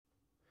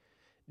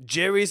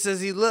Jerry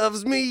says he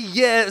loves me.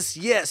 Yes,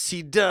 yes,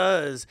 he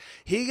does.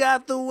 He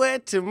got the way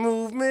to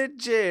move me,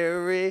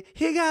 Jerry.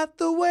 He got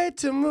the way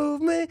to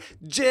move me,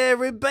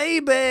 Jerry,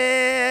 baby.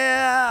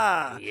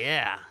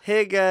 Yeah.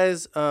 Hey,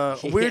 guys.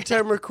 Weird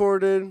Time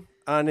Recorded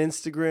on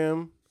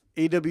Instagram,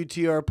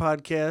 AWTR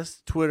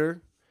Podcast,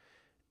 Twitter,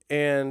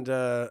 and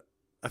a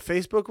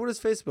Facebook. What is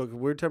Facebook?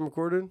 Weird Time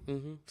Recorded?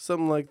 Mm-hmm.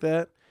 Something like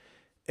that.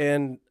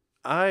 And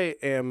I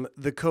am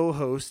the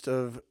co-host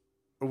of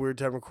A Weird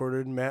Time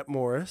Recorded, Matt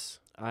Morris.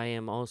 I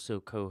am also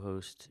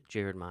co-host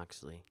Jarrod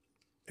Moxley.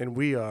 And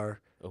we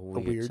are A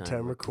Weird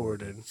Time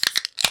Recorded.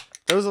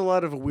 There was a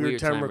lot of Weird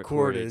Time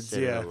Recorded.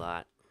 Yeah. A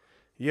lot.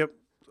 Yep.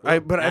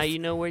 Well, now you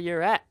know where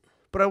you're at.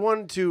 But I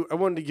wanted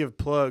to give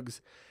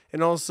plugs.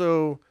 And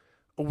also,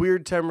 A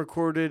Weird Time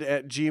Recorded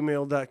at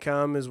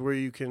gmail.com is where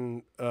you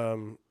can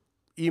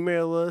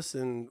email us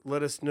and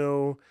let us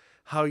know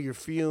how you're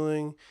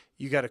feeling.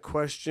 You got a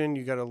question.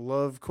 You got a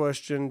love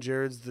question.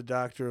 Jared's the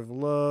doctor of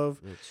love.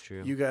 That's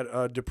true. You got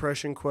a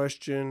depression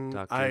question.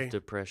 Doctor of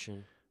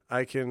depression.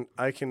 I can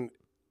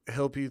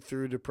help you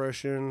through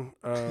depression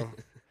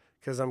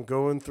because I'm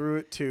going through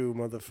it too,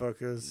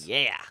 motherfuckers.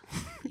 Yeah.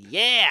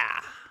 Yeah.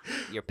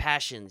 Your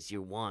passions,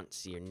 your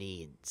wants, your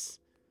needs.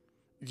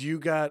 You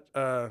got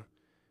a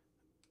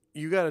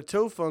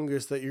toe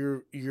fungus that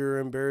you're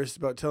embarrassed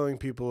about telling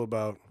people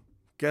about.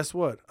 Guess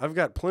what? I've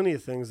got plenty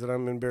of things that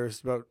I'm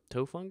embarrassed about.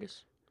 Toe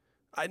fungus?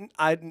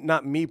 I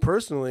not me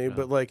personally,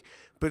 but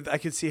I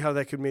could see how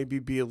that could maybe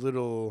be a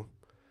little.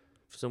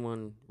 If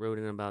someone wrote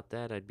in about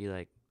that, I'd be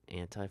like,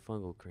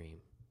 antifungal cream.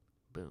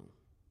 Boom.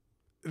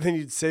 Then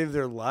you'd save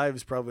their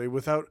lives probably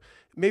without.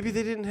 Maybe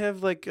they didn't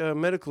have like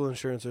medical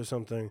insurance or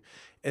something,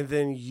 and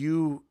then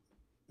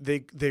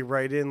they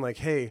write in like,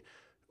 hey,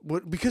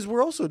 what? Because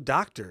we're also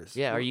doctors.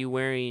 Yeah. Are you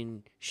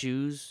wearing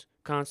shoes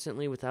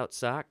constantly without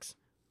socks?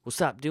 Well,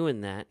 stop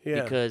doing that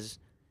because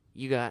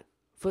you got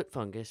foot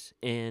fungus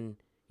and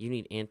you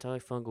need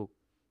antifungal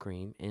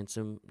cream and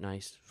some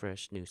nice,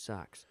 fresh new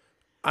socks.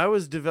 I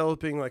was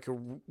developing like a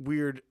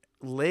weird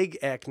leg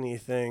acne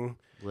thing.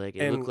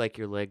 It looked like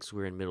your legs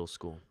were in middle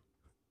school.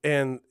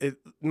 And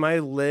my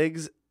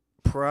legs,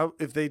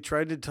 if they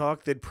tried to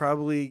talk, they'd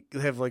probably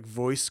have like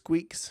voice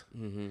squeaks.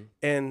 Mm-hmm.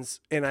 And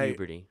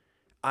puberty.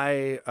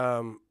 I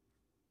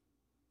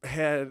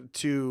had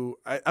to.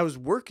 I was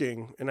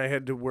working and I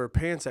had to wear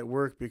pants at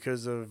work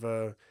because of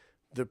the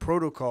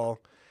protocol,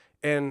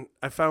 and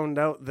I found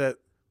out that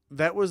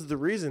was the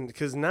reason.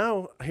 Because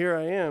now here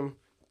I am,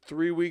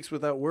 3 weeks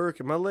without work,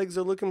 and my legs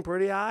are looking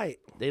pretty aight.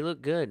 They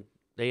look good.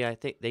 I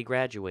think they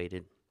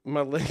graduated.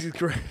 My legs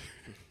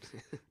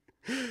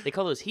They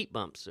call those heat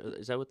bumps.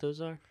 Is that what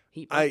those are?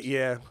 Heat bumps?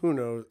 Yeah, who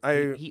knows?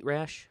 Heat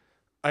rash?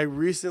 I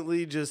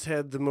recently just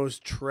had the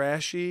most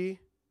trashy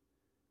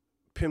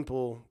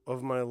pimple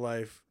of my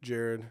life,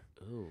 Jarrod.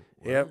 Ooh.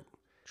 What? Yep.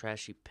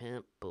 Trashy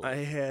pimple. I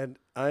had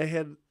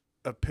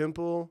a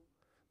pimple,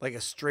 like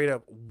a straight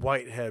up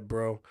whitehead,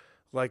 bro.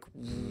 Like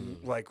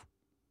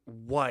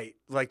white.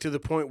 Like to the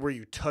point where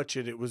you touch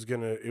it, it was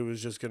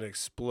just gonna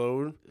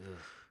explode. Ugh.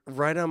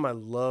 Right on my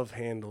love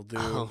handle, dude.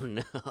 Oh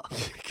no!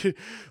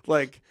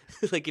 like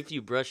if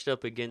you brushed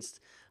up against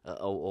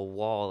a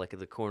wall, like at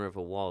the corner of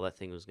a wall, that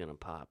thing was gonna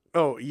pop.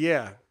 Oh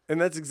yeah, and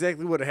that's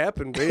exactly what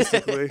happened,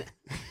 basically.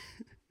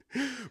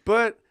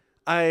 But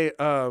I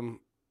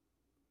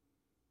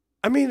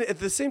mean, at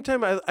the same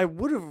time, I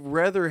would have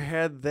rather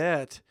had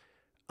that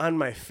on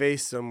my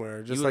face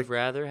somewhere. You would have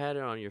rather had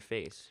it on your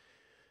face.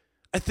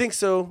 I think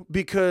so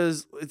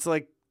because it's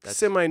like.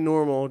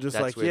 Semi-normal, just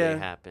that's like where they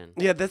happen.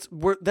 Yeah, that's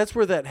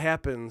where that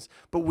happens.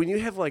 But when you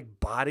have like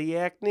body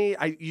acne,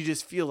 you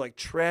just feel like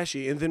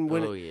trashy. And then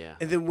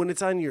when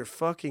it's on your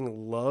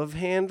fucking love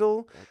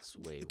handle, that's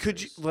way could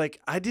worse. you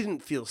like? I didn't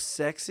feel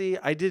sexy.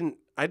 I didn't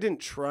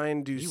try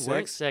and do. You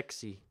weren't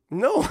sexy.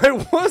 No,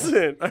 I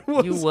wasn't.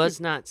 You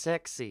was not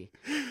sexy.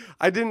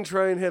 I didn't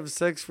try and have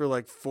sex for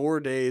like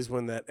 4 days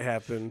when that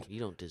happened. You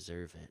don't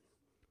deserve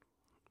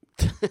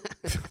it.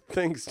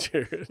 Thanks,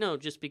 Jarrod. No,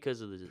 just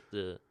because of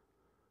the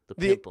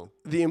pimple.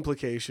 The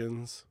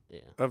implications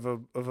of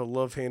a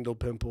love handle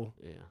pimple.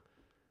 Yeah.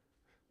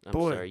 I'm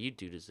sorry. You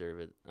do deserve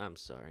it. I'm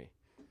sorry.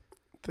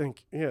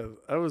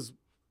 I was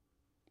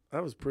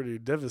pretty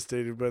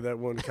devastated by that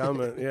one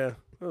comment. Yeah.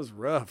 That was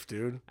rough,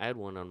 dude. I had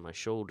one on my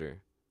shoulder.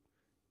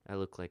 I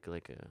look like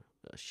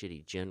a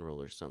shitty general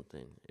or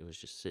something. It was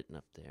just sitting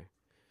up there.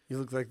 You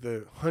look like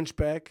the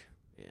hunchback?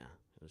 Yeah,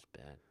 it was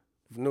bad.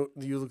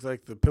 You look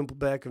like the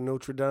pimpleback of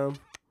Notre Dame?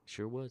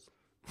 Sure was.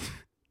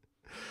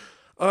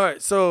 All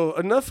right, so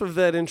enough of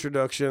that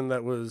introduction.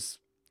 That was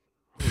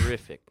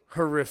horrific.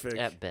 Horrific.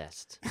 At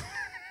best.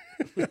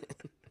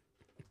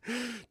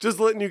 Just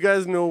letting you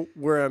guys know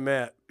where I'm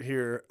at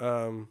here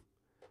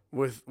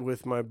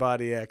with my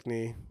body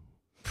acne.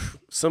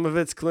 Some of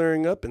it's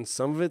clearing up and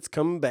some of it's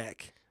coming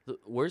back. The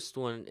worst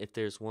one, if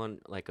there's one,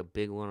 like a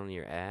big one on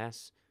your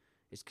ass,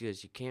 is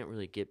because you can't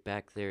really get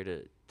back there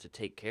to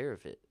take care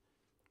of it.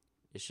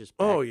 It's just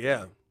back Oh, yeah.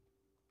 there.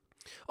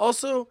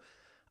 Also,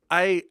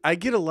 I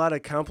get a lot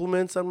of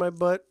compliments on my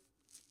butt,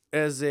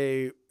 as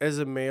a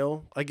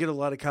male, I get a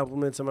lot of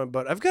compliments on my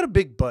butt. I've got a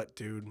big butt,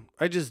 dude.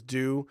 I just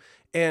do.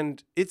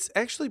 And it's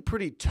actually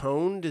pretty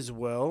toned as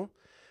well.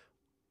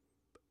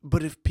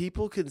 But if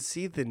people could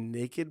see the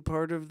naked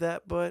part of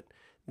that butt,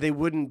 they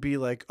wouldn't be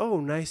like,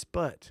 "Oh, nice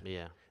butt."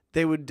 Yeah.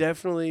 They would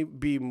definitely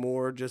be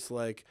more just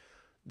like,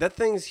 "That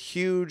thing's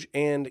huge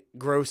and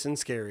gross and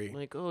scary."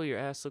 Like, oh, your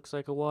ass looks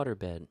like a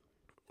waterbed.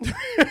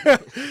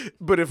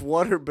 But if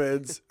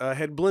waterbeds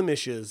had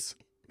blemishes,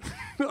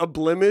 a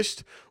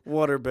blemished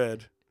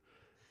waterbed,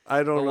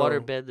 I don't know. A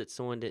waterbed that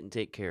someone didn't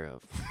take care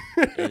of,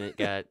 and it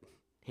got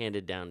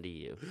handed down to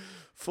you.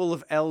 Full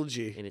of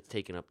algae. And it's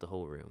taking up the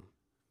whole room.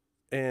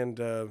 And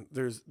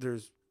there's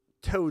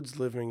toads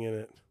living in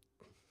it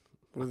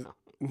with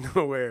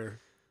no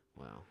air.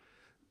 Wow.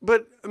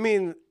 But, I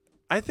mean,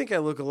 I think I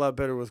look a lot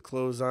better with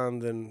clothes on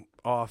than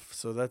off,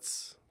 so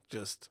that's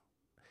just...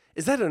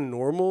 Is that a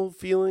normal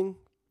feeling?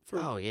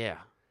 Oh,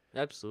 yeah.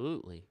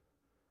 Absolutely.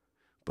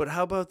 But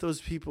how about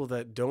those people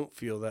that don't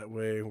feel that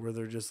way, where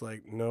they're just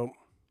like, nope?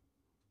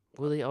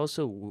 Well, they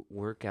also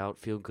work out,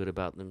 feel good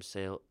about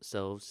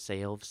themselves.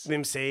 They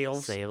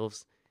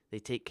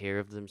take care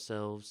of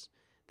themselves.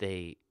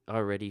 They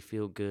already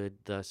feel good,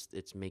 thus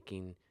it's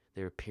making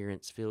their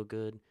appearance feel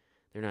good.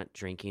 They're not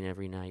drinking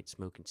every night,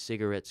 smoking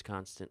cigarettes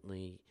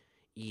constantly,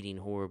 eating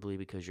horribly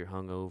because you're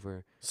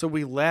hungover. So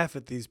we laugh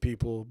at these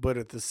people, but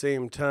at the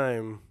same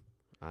time...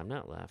 I'm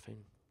not laughing.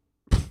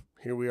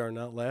 Here we are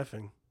not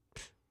laughing.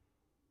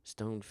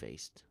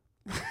 Stone-faced.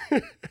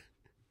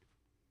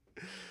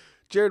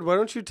 Jarrod, why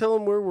don't you tell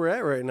them where we're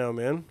at right now,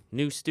 man?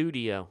 New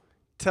studio.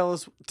 Tell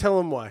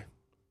them why.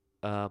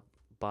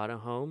 Bought a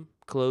home,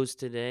 closed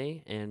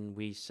today, and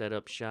we set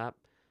up shop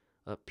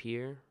up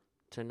here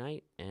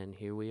tonight, and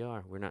here we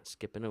are. We're not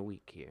skipping a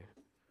week here.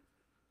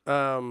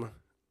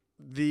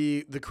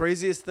 The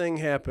craziest thing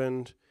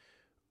happened.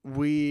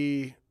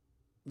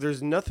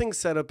 There's nothing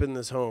set up in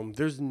this home.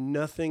 There's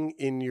nothing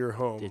in your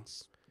home.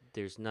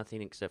 There's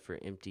nothing except for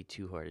empty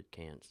Two-Hearted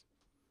cans.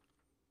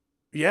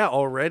 Yeah,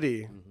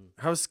 already. Mm-hmm.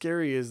 How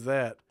scary is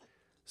that?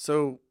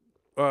 So,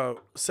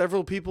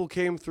 several people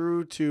came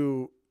through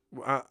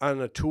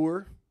on a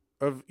tour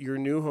of your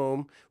new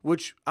home,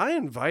 which I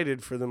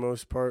invited for the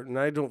most part, and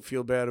I don't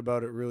feel bad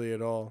about it really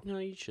at all. No,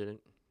 you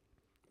shouldn't.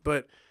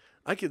 But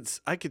I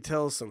could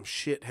tell some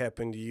shit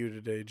happened to you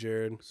today,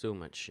 Jarrod. So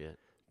much shit.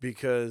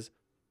 Because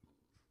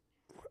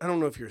I don't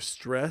know if you're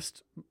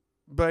stressed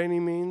by any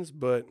means,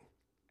 but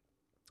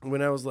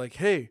when I was like,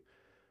 "Hey,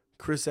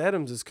 Chris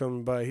Adams is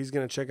coming by. He's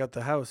going to check out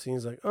the house." And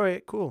he's like, "All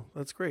right, cool.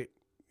 That's great."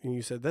 And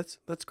you said,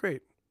 that's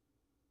great.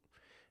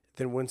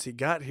 Then once he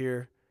got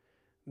here,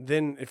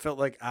 then it felt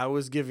like I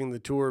was giving the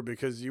tour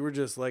because you were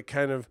just like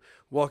kind of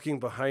walking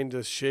behind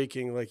us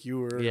shaking like you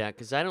were. Yeah,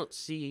 because I don't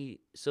see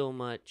so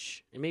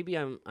much. And maybe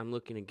I'm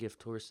looking a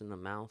gift horse in the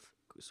mouth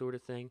sort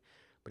of thing,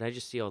 but I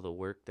just see all the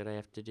work that I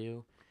have to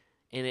do.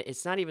 And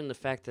it's not even the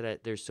fact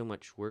that there's so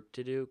much work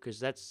to do,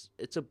 because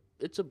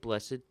it's a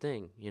blessed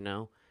thing, you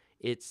know?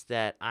 It's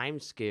that I'm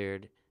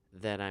scared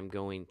that I'm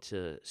going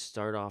to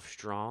start off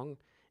strong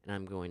and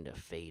I'm going to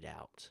fade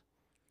out.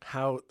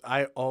 How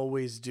I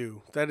always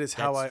do. That's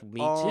how I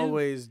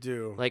always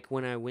do. Like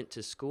when I went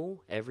to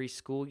school, every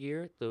school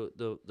year,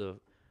 the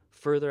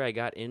further I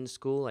got in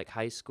school, like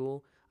high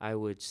school, I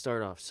would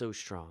start off so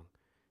strong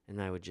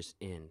and I would just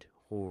end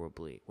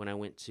horribly. When I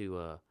went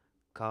to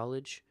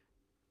college,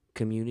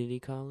 community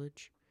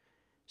college,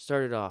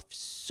 started off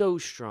so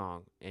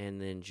strong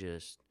and then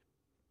just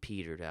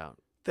petered out.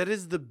 That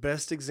is the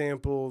best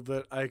example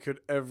that I could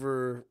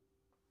ever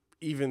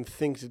even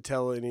think to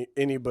tell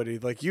anybody.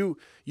 Like you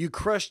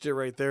crushed it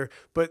right there.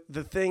 But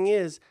the thing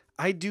is,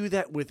 I do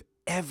that with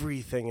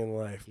everything in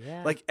life.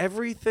 Yeah. Like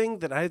everything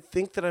that I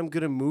think that I'm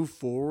going to move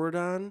forward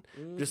on,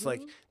 just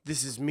like,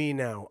 this is me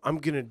now. I'm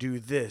going to do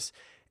this.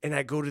 And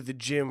I go to the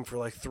gym for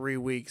like 3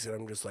 weeks and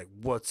I'm just like,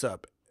 what's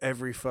up?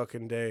 Every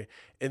fucking day.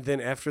 And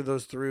then after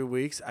those 3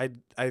 weeks,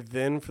 I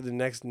then for the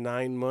next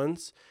 9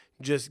 months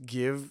just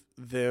give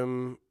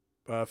them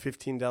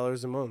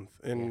 $15 a month,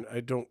 and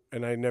yeah.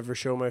 I never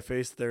show my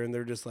face there, and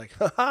they're just like,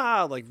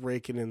 ha, like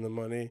raking in the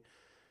money.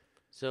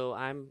 So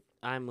I'm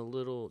a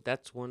little,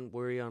 that's one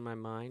worry on my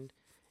mind,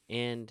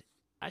 and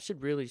I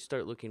should really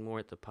start looking more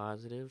at the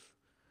positive,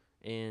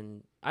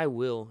 and I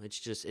will.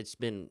 It's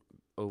been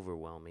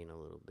overwhelming a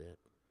little bit.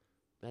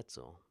 That's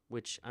all.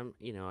 Which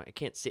I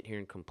can't sit here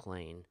and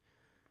complain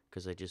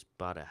because I just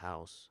bought a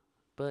house,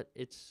 but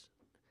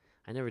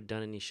I never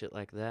done any shit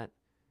like that.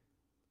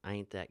 I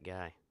ain't that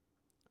guy.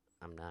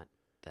 I'm not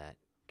that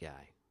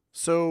guy.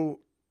 So,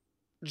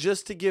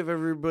 just to give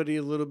everybody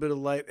a little bit of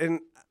light,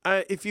 and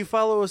if you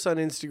follow us on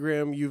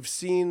Instagram, you've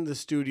seen the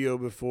studio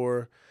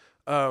before.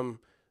 The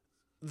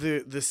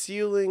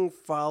ceiling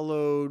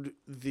followed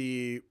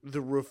the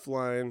roof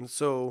line,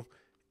 so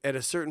at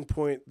a certain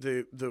point,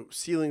 the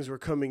ceilings were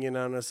coming in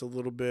on us a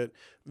little bit.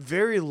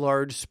 Very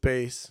large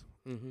space,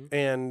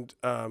 and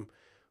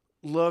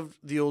loved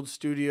the old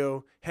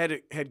studio.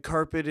 Had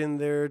carpet in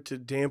there to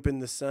dampen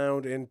the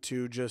sound and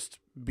to just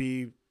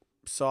be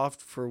soft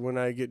for when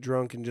I get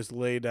drunk and just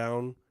lay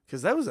down,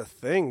 Because that was a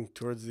thing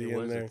towards the It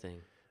end was there. a thing.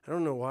 I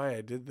don't know why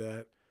I did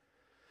that.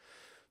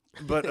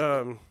 But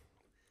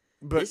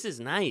this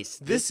is nice.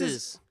 This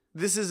is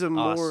a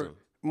awesome.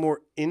 more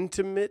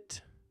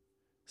intimate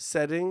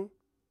setting.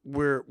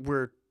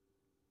 We're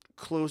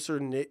closer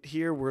knit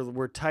here.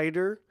 We're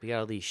tighter. We got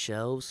all these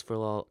shelves for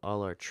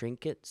all our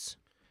trinkets.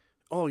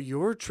 All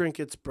your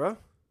trinkets, bruh.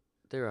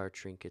 There are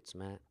trinkets,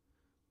 Matt.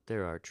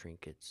 There are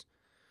trinkets.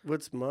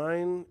 What's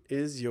mine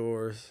is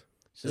yours.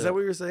 So, is that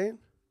what you're saying?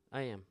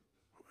 I am.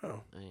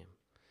 Oh. I am.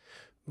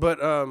 But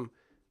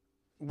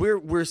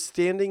we're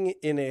standing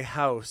in a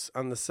house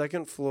on the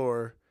second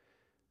floor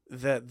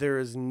that there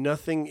is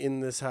nothing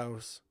in this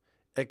house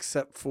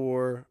except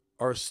for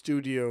our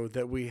studio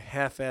that we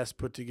half-ass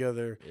put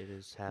together. It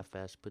is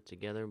half-ass put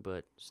together,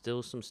 but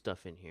still some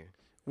stuff in here.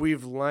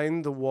 We've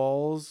lined the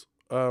walls,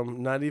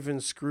 not even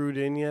screwed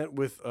in yet,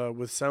 with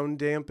sound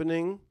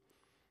dampening,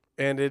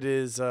 and it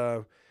is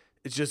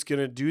it's just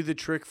gonna do the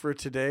trick for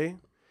today.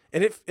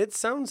 And it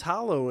sounds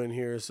hollow in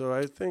here, so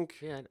I think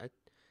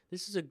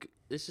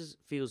this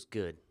feels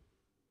good.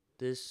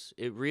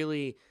 It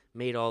really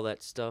made all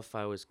that stuff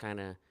I was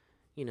kind of,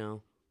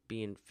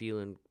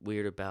 feeling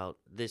weird about.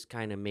 This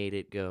kind of made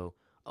it go,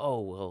 oh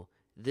well,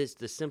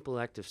 the simple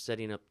act of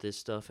setting up this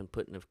stuff and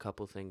putting a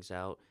couple things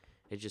out,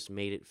 it just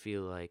made it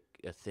feel like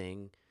a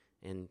thing.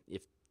 And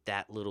if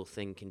that little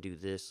thing can do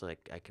this,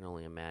 like I can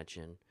only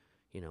imagine,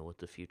 what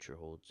the future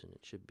holds, and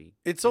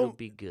it'll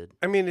be good.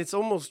 I mean, it's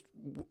almost.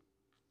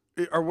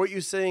 Are what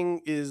you're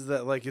saying is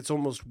that like it's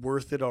almost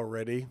worth it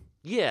already?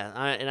 Yeah,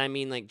 I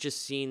mean like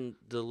just seeing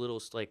the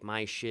little like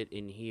my shit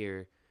in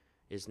here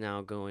is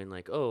now going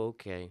like, oh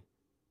okay,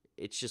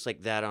 it's just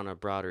like that on a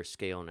broader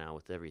scale now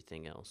with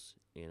everything else,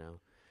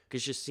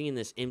 because just seeing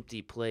this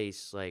empty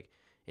place like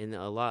in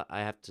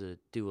I have to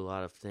do a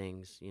lot of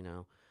things,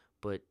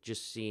 but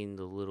just seeing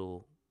the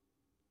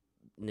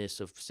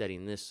littleness of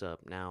setting this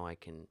up now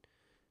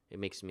it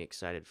makes me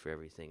excited for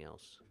everything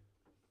else.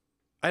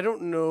 I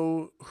don't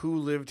know who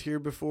lived here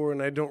before,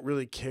 and I don't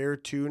really care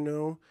to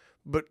know,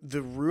 but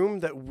the room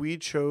that we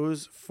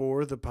chose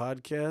for the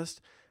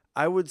podcast,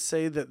 I would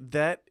say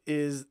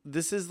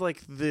this is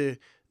like the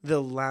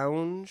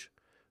lounge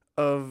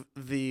of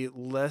the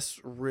less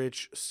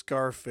rich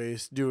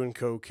Scarface doing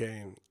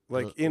cocaine.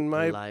 Like in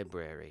my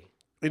library.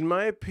 In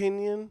my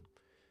opinion,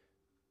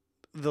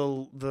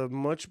 the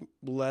much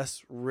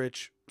less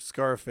rich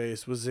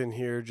Scarface was in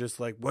here just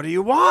like, what do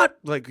you want?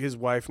 Like his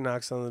wife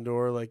knocks on the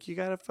door like, you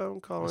got a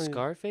phone call?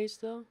 Scarface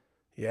though?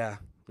 Yeah.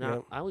 No,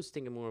 yep. I was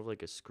thinking more of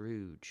like a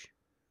Scrooge.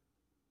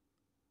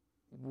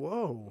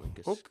 Whoa. Like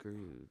a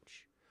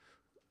Scrooge.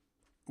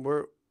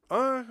 We're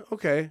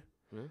okay.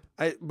 No?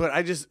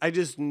 I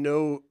just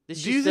know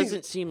this just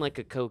doesn't seem like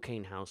a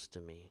cocaine house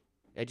to me.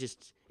 It's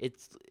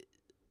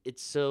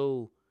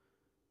so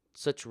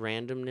such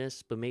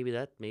randomness, but maybe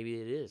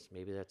it is.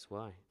 Maybe that's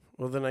why.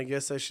 Well, then I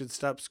guess I should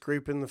stop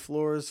scraping the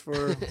floors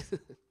for a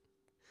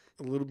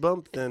little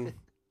bump then.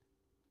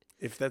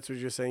 If that's what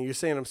you're saying. You're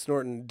saying I'm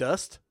snorting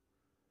dust?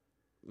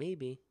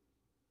 Maybe.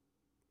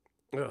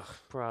 Ugh.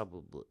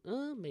 Probably.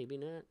 Maybe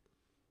not.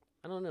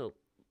 I don't know.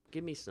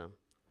 Give me some.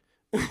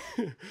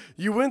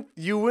 You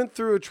went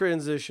through a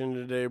transition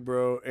today,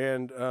 bro,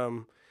 and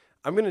I'm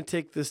going to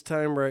take this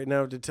time right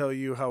now to tell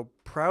you how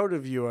proud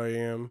of you I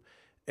am.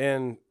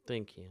 And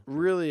thank you.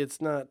 Really, it's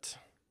not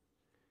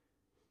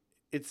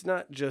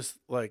just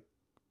like,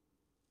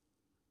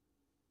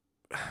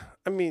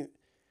 I mean,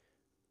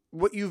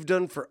 what you've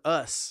done for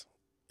us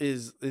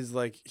is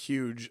like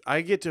huge.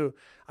 I get to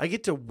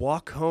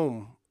walk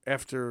home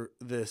after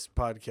this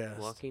podcast.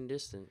 Walking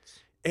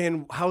distance.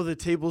 And how the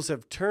tables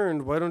have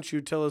turned. Why don't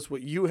you tell us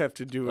what you have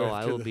to do after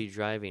I will be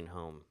driving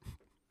home,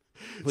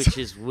 which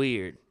is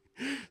weird.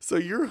 So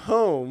you're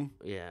home.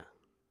 Yeah.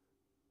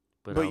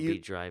 But I'll be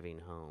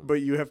driving home.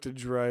 But you have to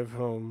drive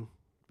home.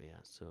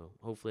 Yeah, so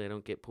hopefully I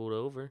don't get pulled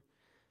over.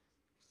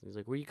 He's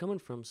like, where are you coming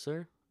from,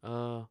 sir?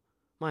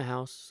 My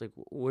house. It's like,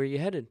 where are you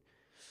headed?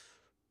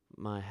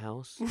 My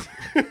house.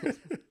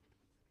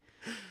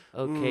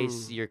 Okay,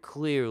 so you're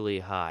clearly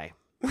high.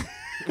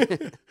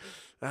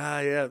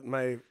 Yeah,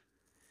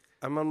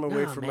 I'm on my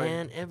way for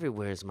man,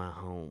 everywhere's my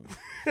home.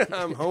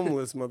 I'm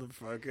homeless,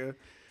 motherfucker.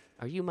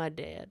 Are you my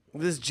dad?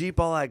 This Jeep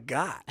all I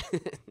got.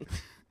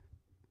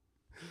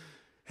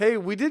 Hey,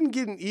 we didn't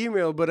get an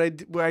email, but I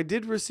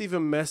did receive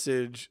a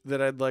message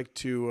that I'd like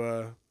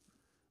to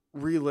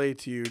relay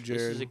to you, Jarrod.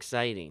 This is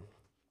exciting.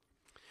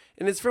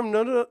 And it's from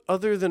none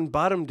other than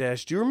Bottom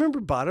Dash. Do you remember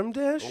Bottom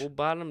Dash? Old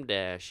Bottom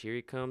Dash. Here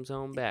he comes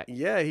home back.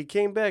 Yeah, he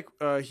came back.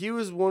 He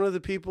was one of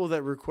the people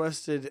that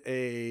requested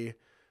a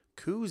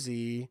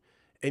koozie,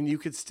 and you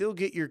could still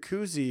get your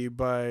koozie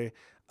by...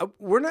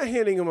 we're not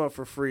handing them out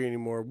for free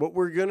anymore. What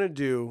we're going to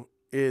do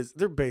is...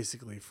 They're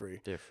basically free.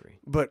 They're free.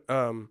 But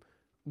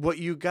what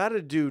you got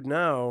to do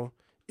now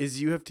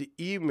is you have to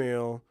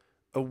email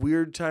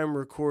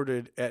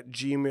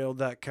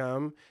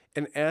aweirdtimerecorded@gmail.com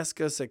and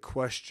ask us a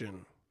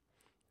question.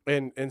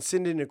 And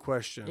send in a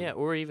question. Yeah,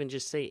 or even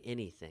just say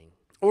anything.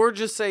 Or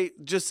just say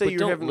but you're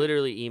don't having...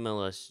 literally email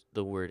us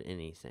the word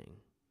anything.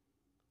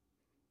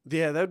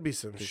 Yeah, that'd be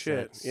some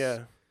shit.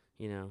 Yeah.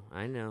 You know,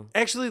 I know.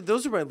 Actually,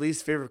 those are my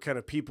least favorite kind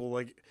of people.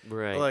 Like,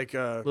 like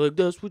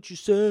that's what you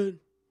said.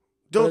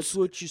 That's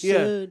what you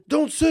said.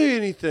 Don't say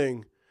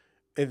anything.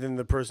 And then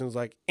the person's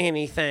like,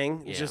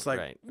 anything. It's just like,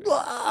 right.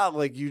 Blah!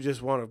 Like you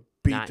just want to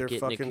beat Not their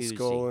fucking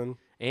skull in.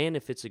 And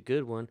if it's a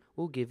good one,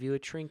 we'll give you a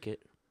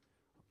trinket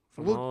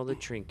from all the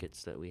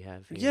trinkets that we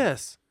have here.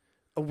 Yes.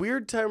 A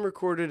weird time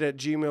recorded at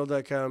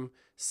gmail.com.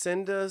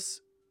 Send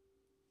us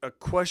a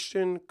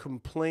question,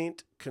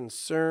 complaint,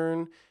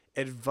 concern,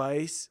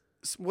 advice,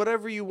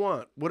 whatever you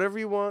want. Whatever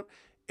you want.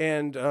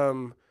 And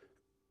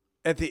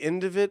at the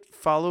end of it,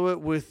 follow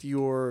it with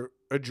your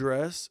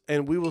address,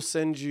 and we will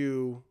send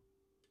you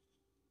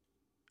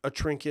a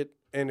trinket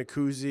and a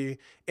koozie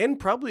and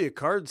probably a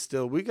card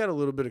still. We got a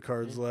little bit of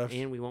cards left.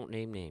 And we won't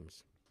name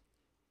names.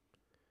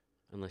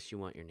 Unless you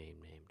want your name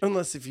named.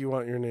 Unless if you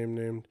want your name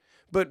named.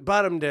 But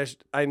Bottom Dash,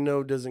 I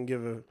know, doesn't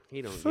give a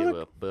He don't give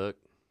a fuck.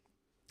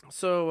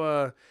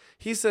 So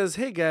he says,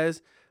 hey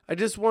guys, I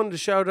just wanted to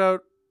shout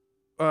out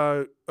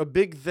a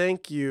big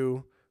thank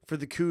you for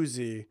the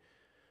koozie.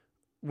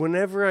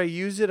 Whenever I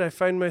use it, I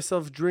find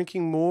myself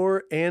drinking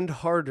more and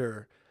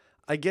harder.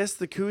 I guess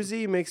the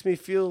koozie makes me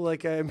feel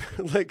like I'm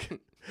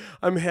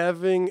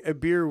having a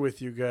beer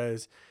with you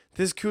guys.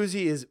 This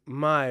koozie is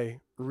my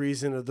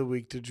reason of the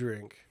week to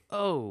drink.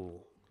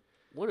 Oh,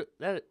 what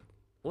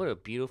a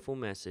beautiful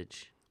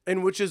message.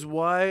 And which is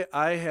why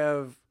I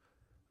have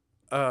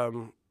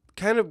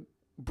kind of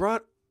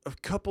brought a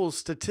couple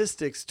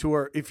statistics to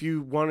our, if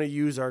you want to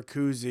use our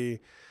koozie,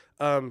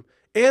 and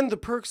the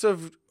perks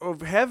of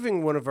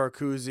having one of our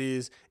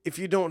koozies if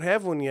you don't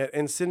have one yet,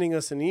 and sending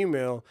us an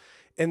email.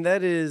 And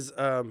that is,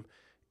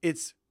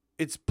 it's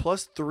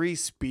 +3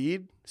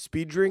 speed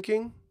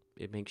drinking.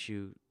 It makes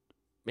you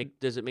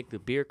does it make the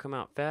beer come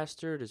out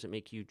faster? Or does it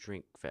make you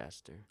drink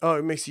faster? Oh,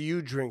 it makes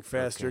you drink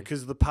faster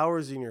because the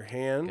power's in your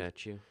hand.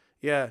 Got you.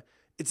 Yeah.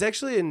 It's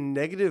actually a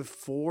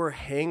 -4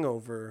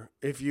 hangover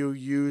if you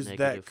use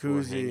that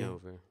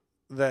koozie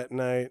that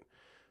night.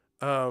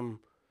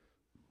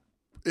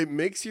 It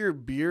makes your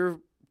beer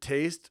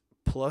taste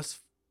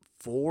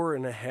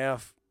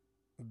 +4.5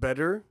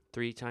 better.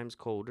 3 times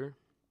colder.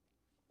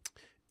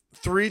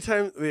 3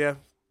 times, yeah.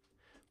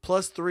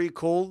 +3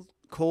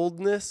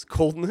 coldness.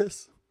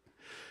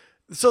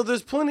 So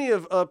there's plenty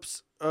of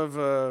ups of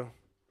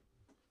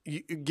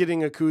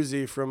getting a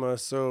koozie from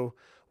us. So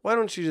why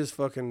don't you just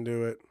fucking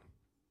do it?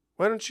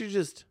 Why don't you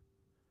just...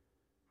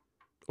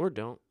 Or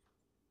don't.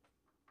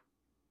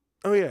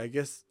 Oh, yeah, I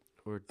guess...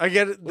 Or I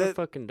get it. Or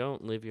fucking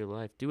don't live your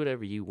life. Do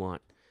whatever you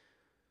want.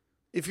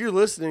 If you're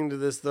listening to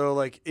this, though,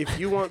 like, if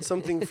you want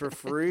something for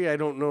free, I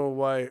don't know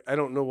why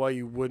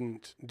you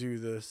wouldn't do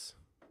this.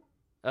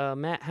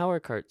 Matt, how are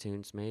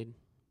cartoons made?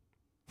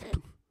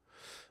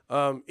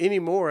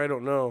 Anymore, I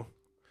don't know.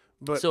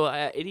 But so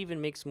it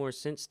even makes more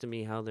sense to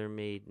me how they're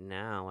made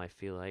now, I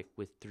feel like,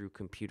 through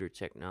computer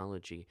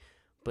technology.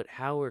 But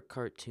how are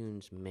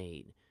cartoons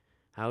made?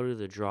 How do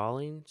the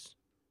drawings?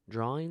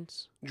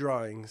 Drawings.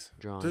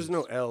 There's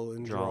no L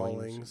in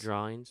drawings.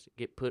 Drawings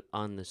get put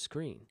on the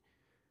screen.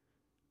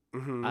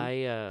 Mm-hmm.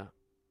 I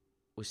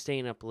was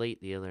staying up late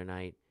the other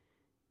night,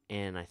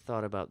 and I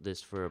thought about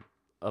this for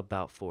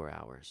about 4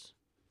 hours.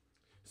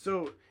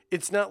 So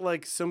it's not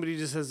like somebody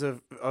just has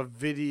a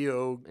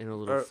video and a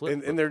little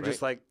flip, and they're right?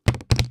 just like,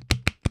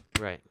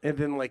 right. And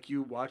then like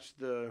you watch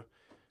the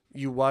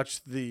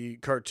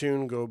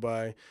cartoon go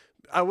by.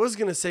 I was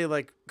gonna say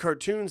like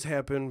cartoons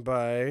happen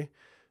by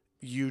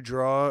you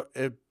draw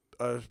a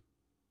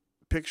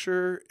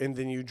picture and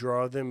then you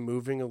draw them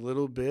moving a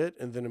little bit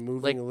and then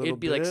moving a little bit. It'd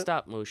be like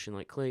stop motion,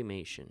 like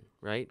claymation,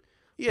 right?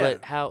 Yeah.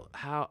 But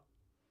how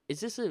is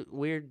this a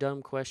weird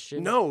dumb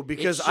question? No,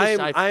 because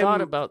I've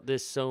thought about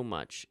this so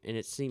much and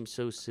it seems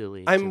so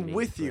silly. I'm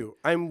with you.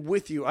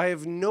 I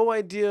have no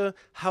idea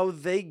how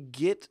they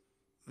get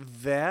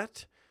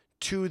that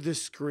to the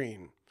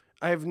screen.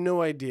 I have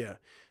no idea.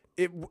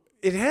 It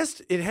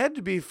had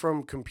to be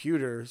from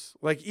computers.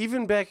 Like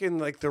even back in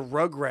like the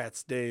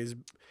Rugrats days.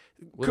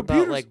 What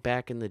about like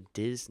back in the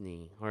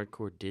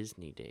hardcore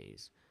Disney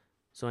days?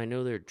 So I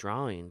know they're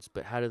drawings,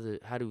 but how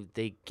do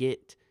they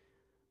get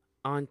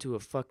onto a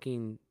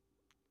fucking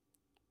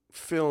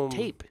film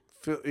tape?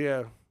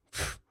 Yeah.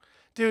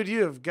 Dude,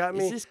 you have got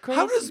me. Is this crazy?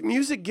 How does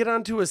music get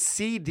onto a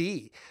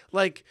CD?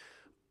 Like,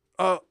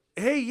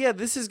 hey, yeah,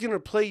 this is going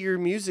to play your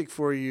music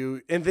for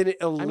you, and then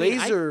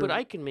laser... But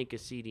I can make a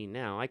CD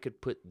now. I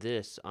could put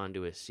this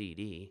onto a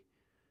CD.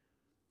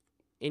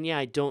 And yeah,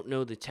 I don't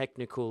know the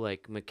technical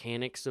like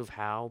mechanics of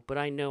how, but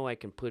I know I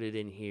can put it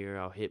in here.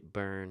 I'll hit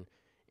burn,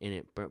 and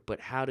it. But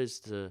how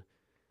does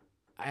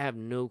I have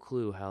no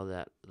clue how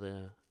that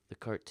the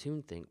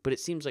cartoon thing. But it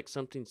seems like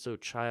something so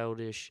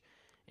childish,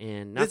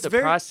 and not the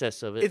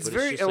process of it. It's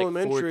very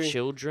elementary like for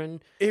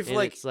children. If and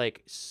like it's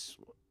like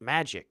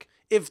magic.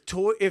 If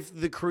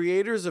the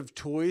creators of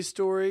Toy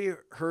Story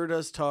heard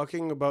us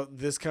talking about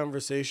this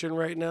conversation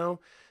right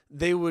now,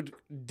 they would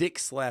dick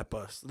slap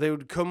us. They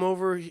would come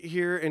over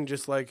here and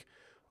just like,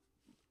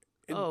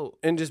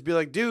 and just be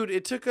like, dude,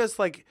 it took us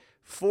like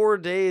 4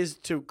 days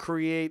to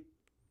create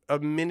a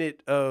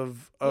minute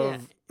of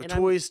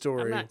Toy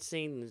Story. I'm not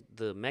saying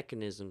the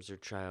mechanisms are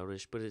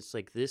childish, but it's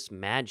like this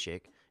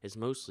magic is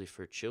mostly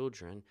for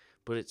children.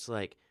 But it's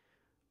like,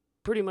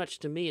 pretty much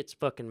to me, it's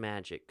fucking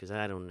magic because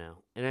I don't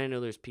know. And I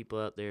know there's people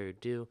out there who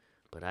do,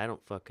 but I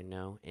don't fucking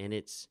know. And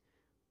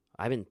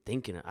I've been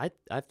thinking,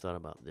 I've thought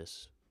about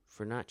this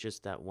for not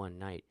just that one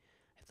night.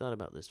 I thought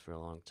about this for a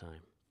long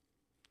time.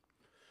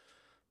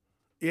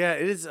 Yeah,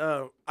 it is.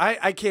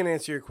 I can't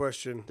answer your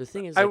question. The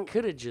thing is, I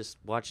could have just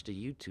watched a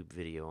YouTube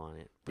video on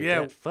it. But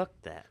yeah, fuck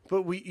that.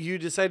 But you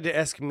decided to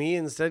ask me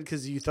instead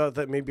because you thought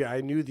that maybe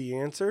I knew the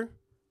answer?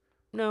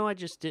 No, I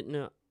just didn't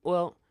know.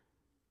 Well,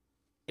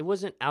 it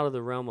wasn't out of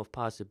the realm of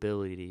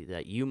possibility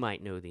that you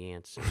might know the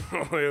answer.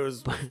 It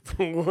was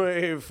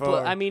way far.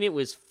 But, I mean, it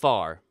was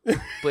far,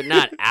 but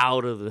not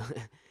out of the...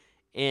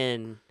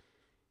 And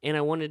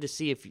I wanted to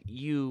see if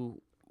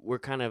you were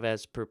kind of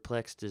as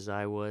perplexed as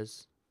I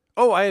was.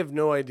 Oh, I have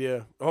no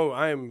idea. Oh,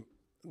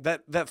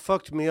 that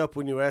fucked me up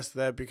when you asked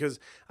that because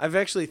I've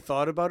actually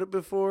thought about it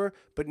before,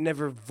 but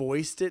never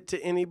voiced it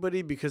to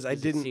anybody because I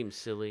didn't. It seemed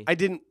silly. I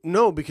didn't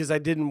know because I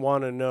didn't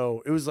want to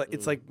know. It was like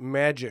it's like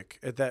magic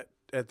at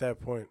that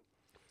point.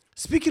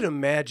 Speaking of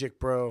magic,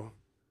 bro,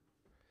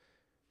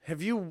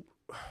 have you?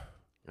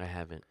 I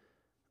haven't.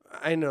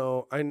 I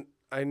know.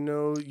 I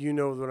know you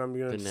know what I'm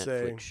gonna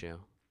say. The Netflix show.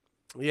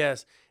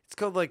 Yes, it's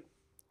called like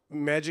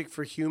Magic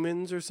for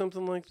Humans or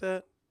something like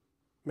that.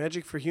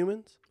 Magic for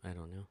Humans? I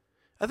don't know.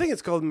 I think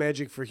it's called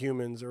Magic for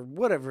Humans or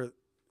whatever.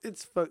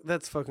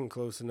 That's fucking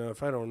close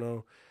enough. I don't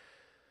know.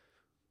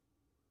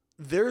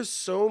 There's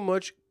so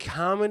much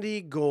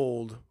comedy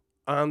gold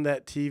on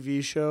that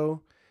TV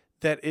show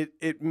that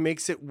it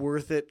makes it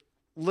worth it,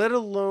 let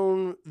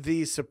alone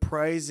the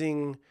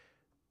surprising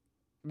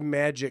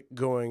magic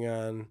going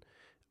on.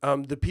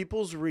 The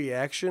people's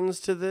reactions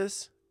to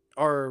this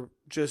are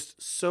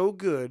just so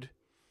good,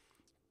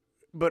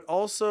 but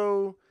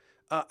also...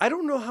 I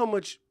don't know how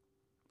much.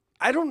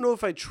 I don't know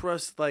if I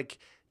trust like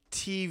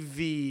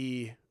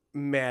TV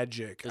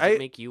magic. Does it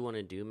make you want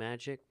to do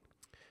magic?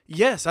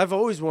 Yes, I've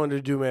always wanted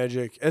to do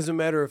magic. As a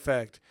matter of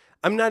fact,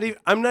 I'm not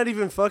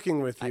even fucking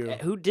with you.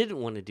 Who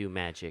didn't want to do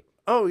magic?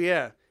 Oh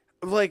yeah,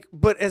 like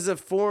but as a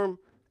form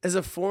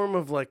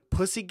of like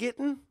pussy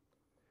getting.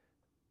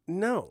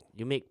 No,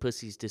 you make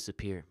pussies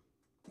disappear.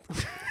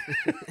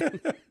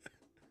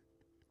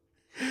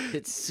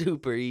 It's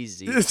super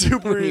easy. It's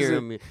super easy.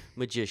 You're a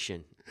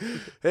magician.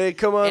 Hey,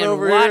 come on and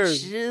over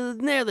watch, here.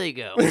 There they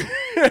go.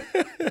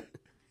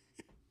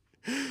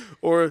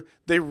 Or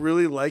they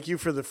really like you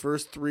for the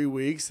first 3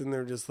 weeks, and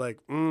they're just like,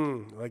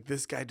 like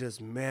this guy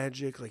does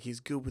magic, like he's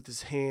good with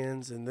his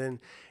hands, and then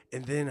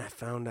I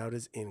found out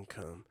his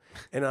income,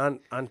 and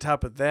on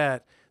top of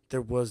that,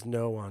 there was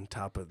no on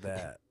top of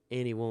that.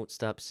 And he won't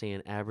stop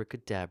saying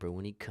abracadabra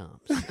when he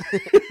comes.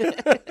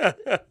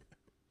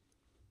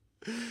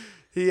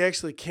 He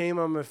actually came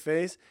on my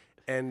face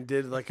and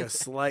did like a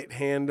slight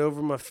hand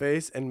over my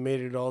face and made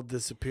it all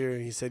disappear.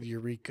 And he said,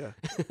 Eureka.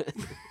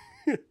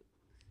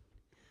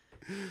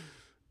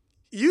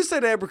 You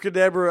said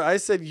abracadabra. I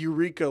said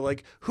Eureka.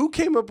 Like, who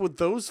came up with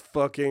those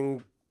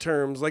fucking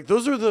terms? Like,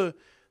 those are the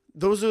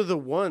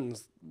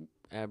ones.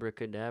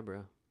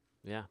 Abracadabra.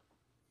 Yeah.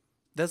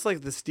 That's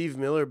like the Steve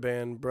Miller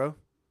Band, bro.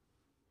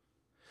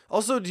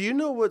 Also, do you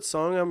know what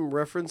song I'm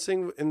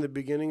referencing in the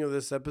beginning of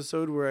this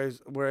episode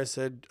where I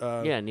said...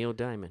 yeah, Neil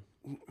Diamond.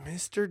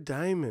 Mr.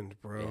 Diamond,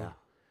 bro. Yeah.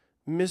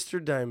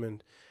 Mr.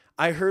 Diamond.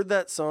 I heard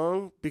that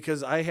song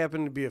because I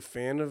happen to be a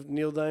fan of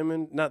Neil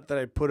Diamond. Not that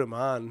I put him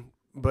on,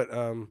 but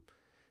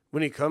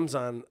when he comes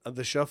on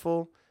the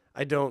shuffle,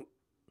 I don't...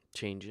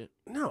 Change it?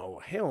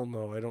 No, hell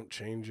no, I don't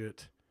change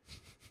it.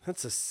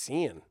 That's a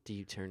sin. Do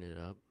you turn it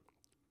up?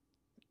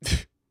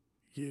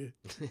 Yeah.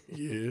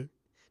 Yeah.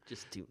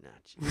 Just 2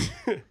 notches.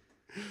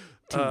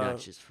 2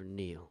 notches for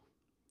Neil.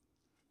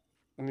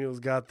 Neil's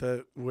got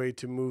that way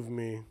to move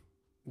me,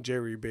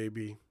 Jerry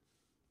baby.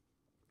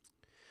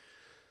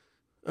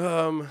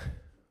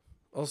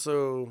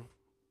 Also,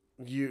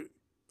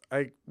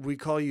 we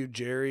call you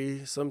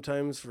Jerry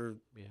sometimes for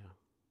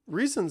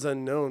reasons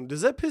unknown.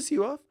 Does that piss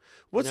you off?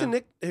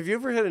 Have you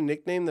ever had a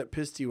nickname that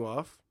pissed you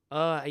off?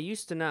 I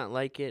used to not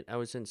like it. I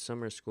was in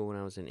summer school when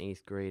I was in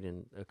 8th grade,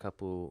 and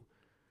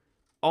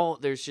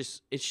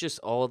it's just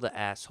all the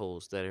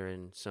assholes that are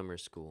in summer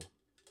school.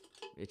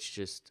 It's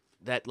just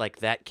that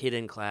kid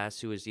in class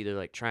who was either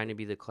like trying to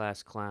be the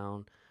class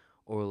clown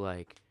or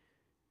like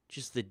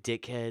just the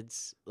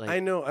dickheads. Like, I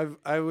know.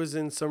 I was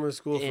in summer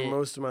school for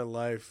most of my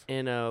life.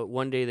 And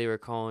one day they were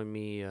calling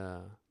me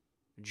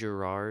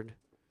Jarrod,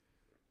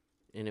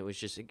 and it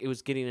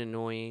was getting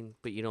annoying,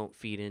 but you don't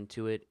feed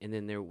into it. And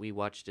then we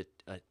watched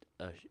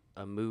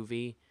a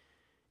movie,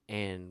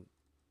 and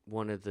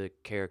one of the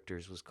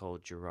characters was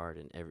called Jarrod,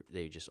 and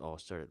they just all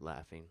started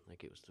laughing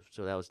like it was.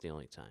 So that was the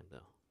only time,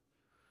 though.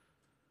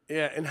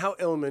 Yeah, and how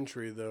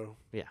elementary, though.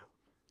 Yeah.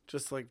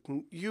 Just like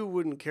you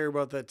wouldn't care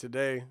about that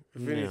today.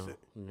 No.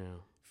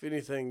 If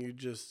anything, you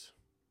just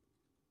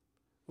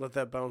let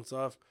that bounce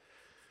off.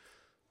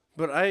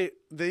 But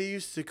they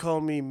used to call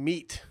me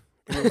Meat.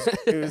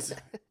 It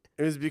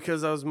It was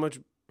because I was much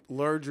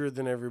larger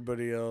than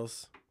everybody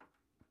else.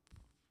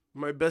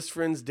 My best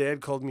friend's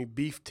dad called me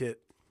Beef Tit.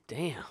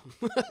 Damn.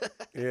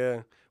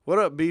 Yeah. What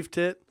up, Beef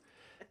Tit?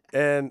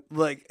 And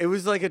like it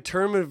was like a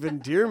term of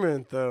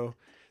endearment, though.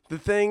 The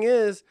thing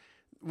is,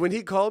 when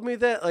he called me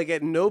that, like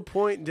at no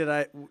point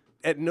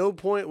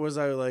was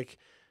I like,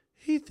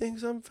 he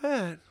thinks I'm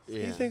fat.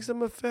 Yeah. He thinks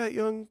I'm a fat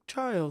young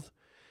child.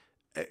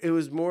 It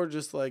was more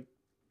just like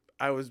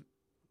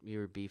You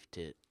were Beef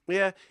Tit.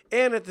 Yeah,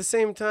 and at the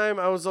same time,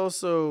 I was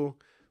also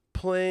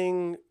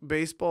playing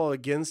baseball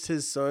against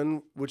his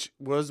son, which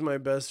was my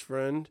best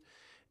friend,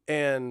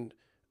 and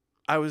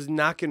I was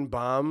knocking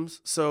bombs.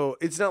 So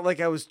it's not like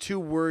I was too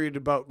worried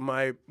about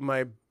my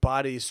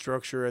body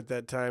structure at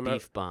that time.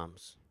 Beef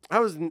bombs. I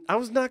was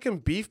knocking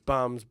beef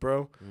bombs,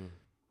 bro,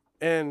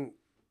 and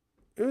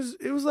it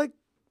was like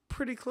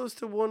pretty close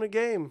to one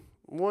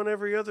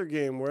every other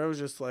game, where I was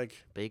just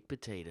like baked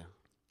potato.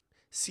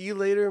 See you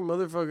later,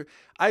 motherfucker.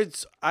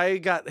 I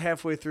got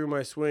halfway through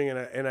my swing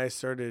and I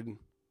started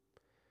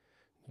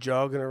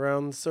jogging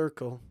around the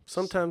circle.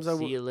 Sometimes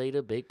See you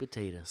later, baked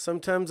potato.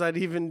 Sometimes I'd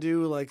even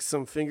do like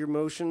some finger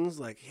motions,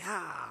 like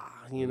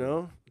you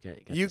know.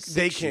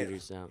 They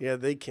can't. Out. Yeah,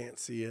 they can't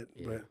see it,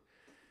 but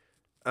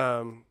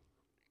I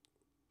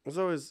was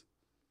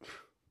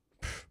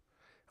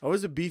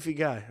always a beefy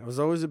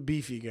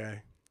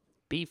guy.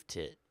 Beef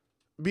tit.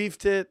 Beef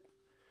tit.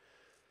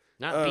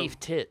 Not beef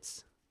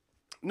tits.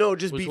 No,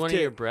 just was beef one tit.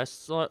 of your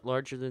breasts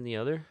larger than the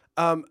other?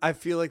 I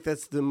feel like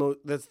that's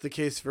the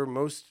case for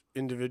most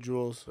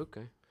individuals.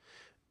 Okay.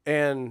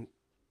 And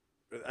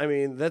I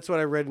mean, that's what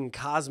I read in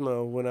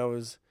Cosmo when I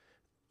was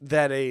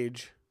that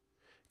age,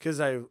 because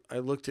I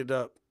looked it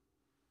up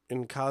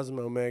in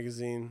Cosmo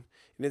magazine,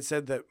 and it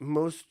said that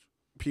most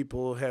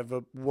people have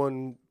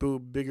one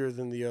boob bigger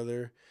than the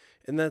other,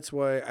 and that's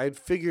why I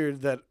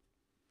figured that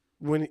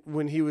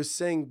when he was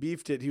saying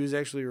beef tit, he was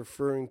actually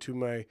referring to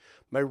my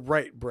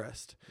right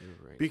breast,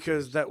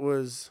 because that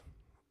was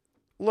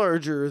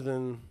larger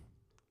than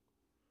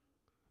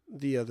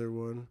the other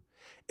one.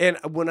 And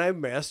when I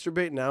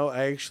masturbate now,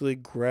 I actually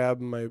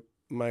grab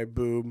my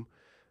boob,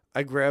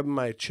 I grab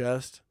my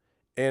chest,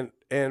 and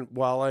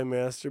while I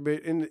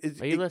masturbate, and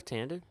are you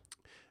left-handed?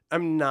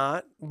 I'm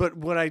not, but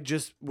what I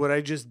just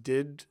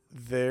did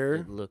there,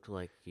 it looked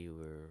like you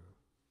were.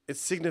 It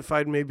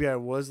signified maybe I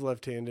was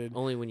left-handed.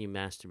 Only when you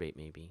masturbate,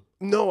 maybe.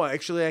 No,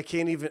 actually, I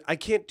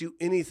can't do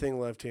anything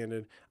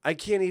left-handed. I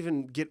can't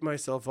even get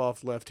myself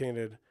off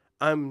left-handed.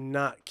 I'm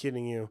not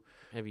kidding you.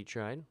 Have you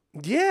tried?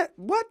 Yeah.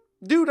 What?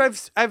 Dude,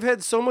 I've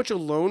had so much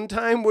alone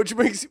time,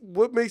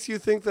 what makes you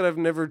think that I've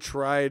never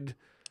tried?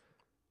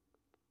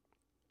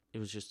 It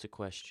was just a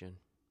question.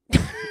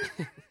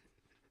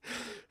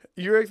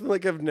 You're acting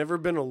like I've never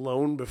been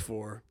alone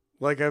before.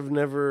 Like I've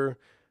never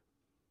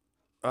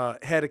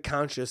had a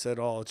conscience at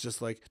all. It's just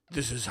like,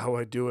 this is how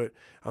I do it.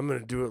 I'm going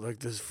to do it like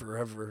this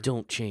forever.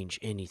 Don't change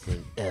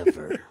anything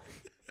ever.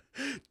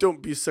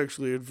 Don't be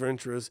sexually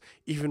adventurous,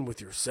 even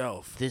with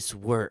yourself. This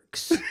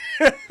works.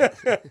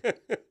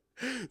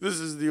 This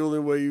is the only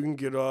way you can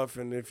get off,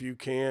 and if you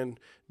can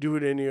do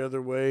it any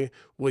other way,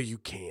 well, you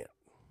can't.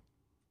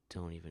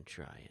 Don't even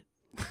try it.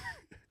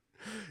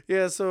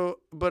 Yeah, so,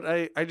 but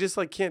I just,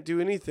 like, can't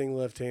do anything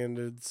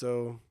left-handed,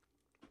 so.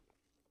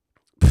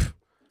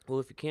 Well,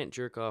 if you can't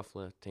jerk off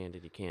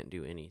left-handed, you can't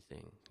do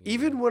anything.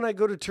 Even when I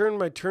go to turn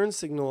my turn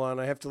signal on,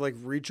 I have to, like,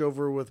 reach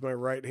over with my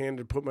right hand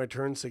and put my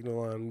turn signal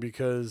on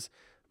because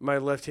my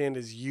left hand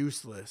is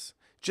useless.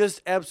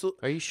 Just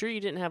absolutely. Are you sure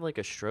you didn't have, like,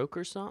 a stroke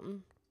or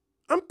something?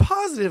 I'm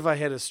positive I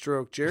had a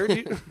stroke,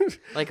 Jarrod.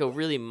 Like a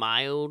really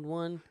mild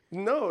one?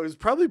 No, it was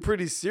probably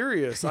pretty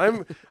serious.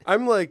 I'm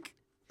like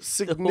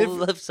significant. The whole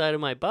left side of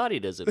my body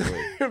doesn't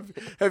work.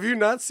 Have you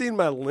not seen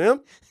my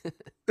limp?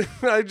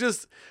 I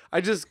just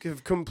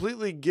have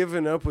completely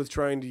given up with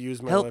trying to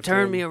use my Help left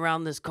turn hand. me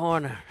around this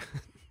corner.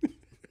 I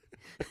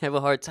have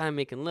a hard time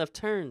making left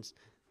turns.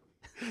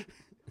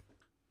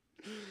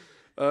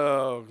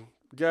 Oh,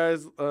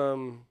 guys,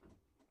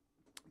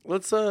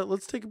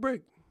 let's take a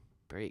break.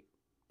 Break.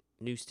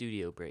 New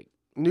studio break.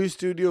 New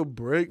studio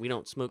break. We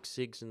don't smoke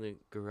cigs in the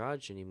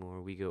garage anymore.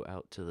 We go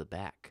out to the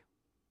back.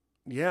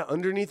 Yeah,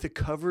 underneath a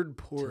covered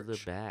porch. To the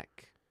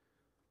back.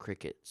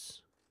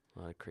 Crickets.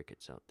 A lot of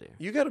crickets out there.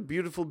 You got a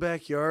beautiful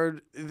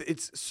backyard.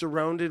 It's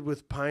surrounded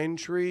with pine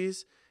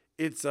trees.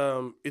 It's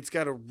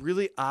got a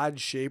really odd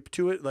shape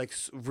to it, like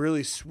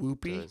really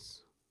swoopy. It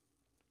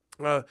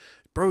does.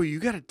 Bro, you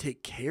got to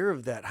take care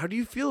of that. How do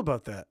you feel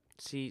about that?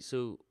 See,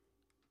 so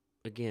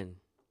again,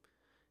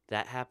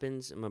 that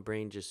happens and my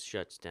brain just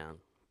shuts down.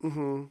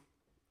 Mm-hmm.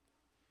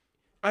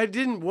 I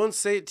didn't once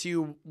say it to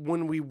you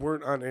when we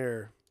weren't on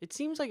air. It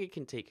seems like it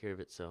can take care of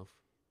itself.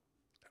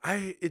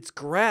 It's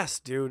grass,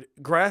 dude.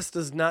 Grass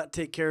does not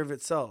take care of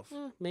itself.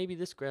 Maybe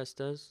this grass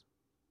does.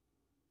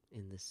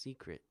 In the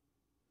secret.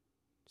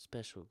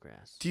 Special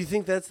grass. Do you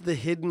think that's the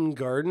hidden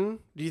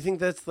garden? Do you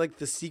think that's like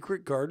the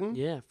secret garden?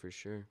 Yeah, for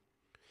sure.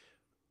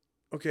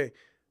 Okay.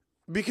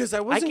 Because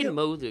I can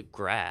mow the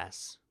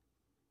grass.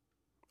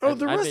 Oh,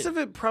 the rest of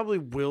it probably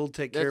will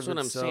take care of itself.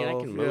 That's what I'm saying. I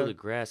can mow the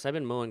grass. I've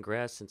been mowing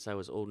grass since I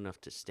was old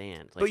enough to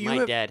stand. Like,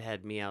 my dad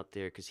had me out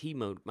there because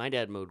my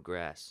dad mowed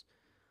grass.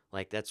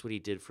 Like, that's what he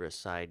did for a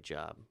side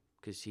job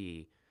because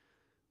he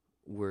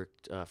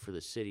worked for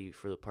the city,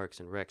 for the Parks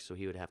and Rec, so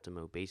he would have to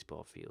mow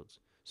baseball fields.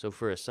 So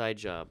for a side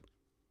job,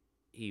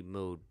 he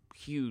mowed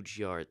huge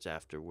yards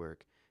after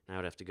work, and I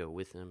would have to go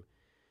with him.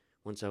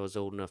 Once I was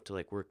old enough to,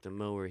 like, work the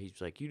mower, he's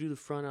like, you do the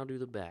front, I'll do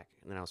the back.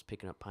 And then I was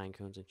picking up pine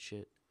cones and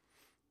shit.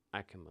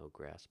 I can mow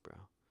grass, bro.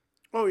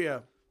 Oh, yeah.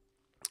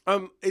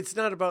 It's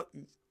not about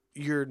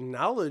your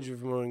knowledge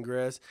of mowing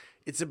grass.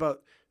 It's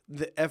about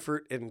the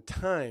effort and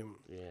time.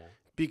 Yeah.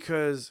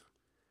 Because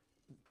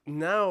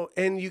now,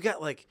 and you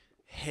got, like,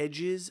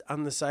 hedges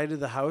on the side of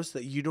the house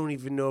that you don't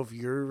even know if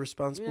you're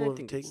responsible I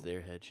think it's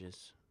their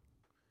hedges.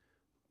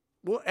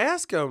 Well,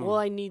 ask them. Well,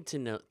 I need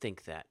to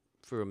think that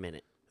for a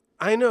minute.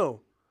 I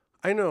know.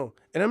 And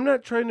I'm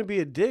not trying to be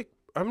a dick.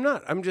 I'm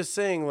not. I'm just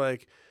saying,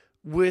 like,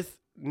 with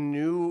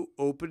new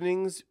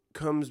openings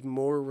comes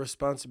more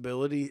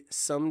responsibility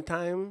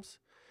sometimes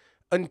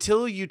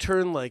until you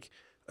turn like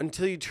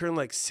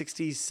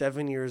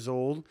 67 years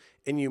old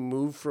and you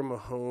move from a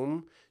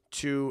home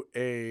to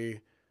a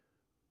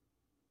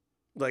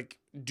like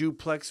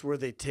duplex where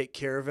they take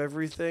care of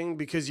everything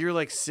because you're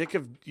like sick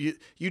of you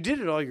did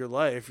it all your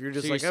life. You're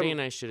just so you're saying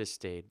I should have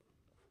stayed.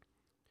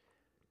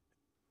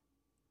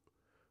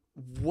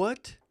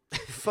 What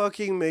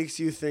fucking makes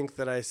you think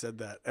that I said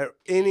that?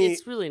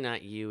 It's really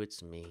not you,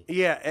 it's me.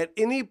 Yeah, at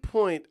any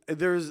point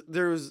there's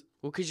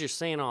well, because you're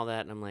saying all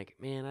that and I'm like,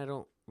 man,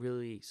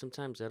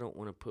 sometimes I don't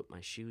want to put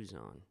my shoes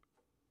on.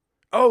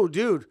 Oh,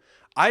 dude,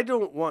 I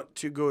don't want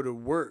to go to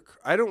work.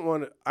 I don't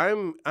want to.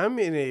 I'm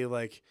in a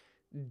like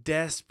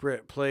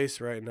desperate place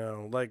right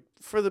now. Like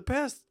for the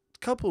past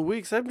couple of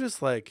weeks, I'm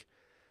just like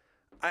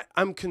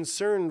I'm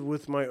concerned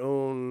with my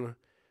own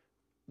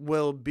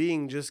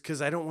well-being just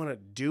because I don't want to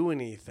do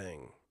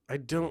anything. I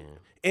don't,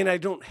 and I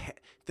don't.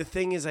 The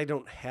thing is, I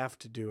don't have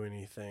to do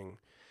anything.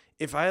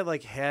 If I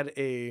like had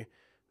a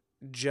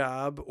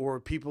job or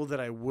people that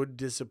I would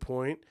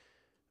disappoint,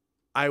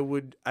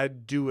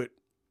 I'd do it.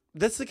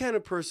 That's the kind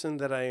of person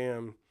that I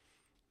am.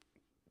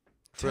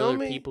 For other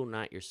people,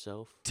 not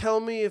yourself.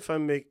 Tell me if Tell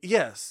me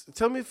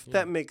if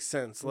that makes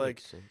sense. That like,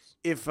 makes sense.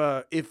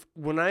 If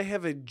when I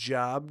have a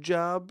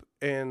job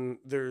and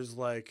there's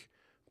like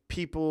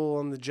people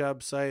on the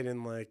job site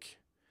and like,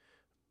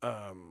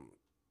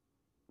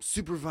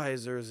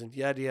 supervisors and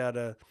yada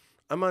yada,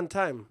 I'm on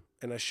time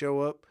and I show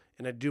up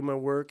and I do my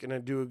work and I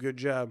do a good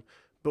job.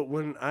 But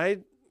when I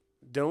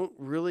don't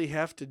really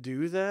have to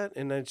do that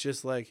and it's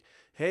just like,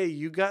 hey,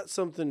 you got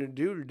something to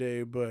do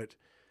today, but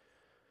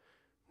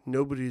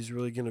nobody's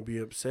really going to be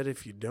upset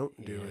if you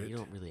don't do it. You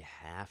don't really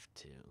have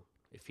to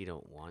if you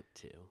don't want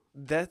to.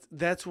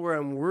 That's where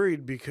I'm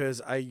worried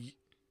because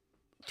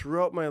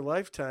throughout my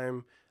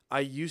lifetime, I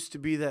used to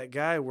be that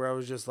guy where I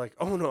was just like,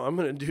 oh no, I'm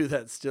going to do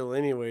that still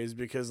anyways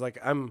because like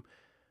I'm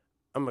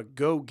a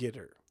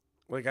go-getter.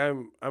 Like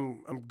I'm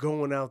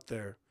going out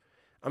there.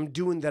 I'm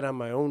doing that on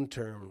my own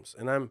terms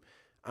and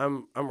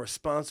I'm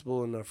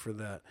responsible enough for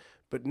that.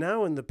 But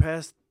now in the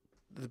past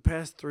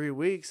 3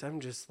 weeks, I'm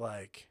just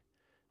like,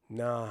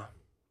 nah,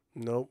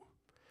 nope.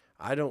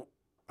 I don't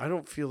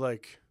feel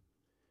like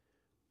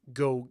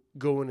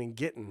going and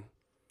getting.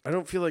 I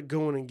don't feel like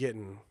going and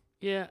getting.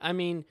 Yeah, I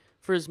mean,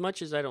 for as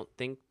much as I don't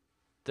think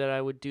that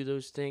I would do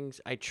those things,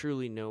 I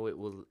truly know it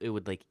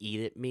would like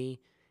eat at me,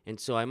 and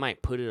so I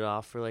might put it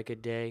off for like a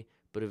day,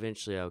 but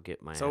eventually I'll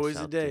get my ass out there. It's always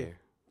a day.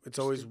 It's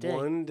always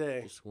one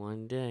day. Just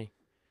one day.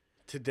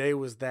 Today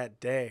was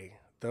that day,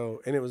 though,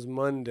 and it was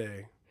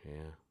Monday.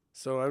 Yeah.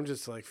 So I'm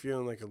just like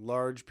feeling like a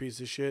large piece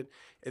of shit,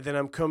 and then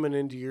I'm coming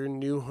into your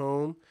new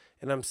home,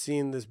 and I'm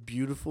seeing this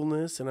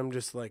beautifulness, and I'm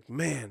just like,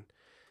 man,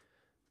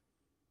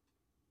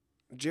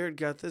 Jarrod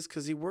got this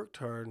because he worked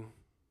hard.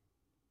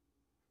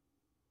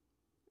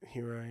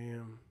 Here I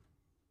am.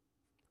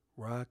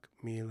 Rock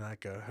me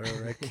like a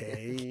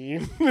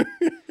hurricane.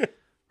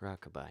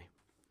 Rockabye.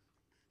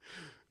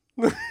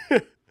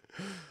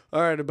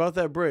 All right, about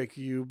that break.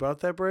 You about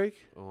that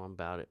break? Oh, I'm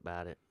about it.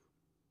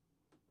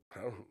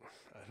 I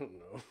don't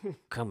know.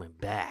 Coming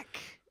back.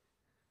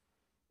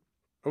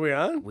 Are we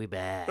on? We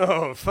back.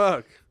 Oh,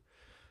 fuck.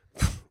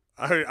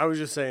 I was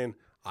just saying,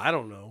 I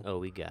don't know. Oh,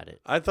 we got it.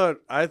 I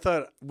thought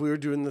we were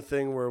doing the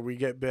thing where we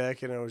get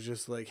back and I was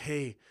just like,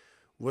 hey,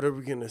 what are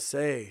we going to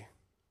say?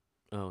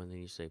 Oh, and then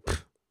you say,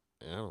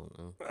 I don't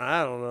know.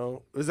 I don't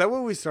know. Is that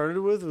what we started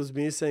with? Was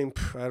me saying,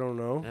 I don't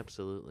know?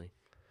 Absolutely.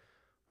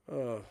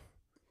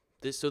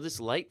 This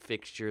light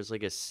fixture is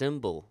like a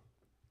symbol.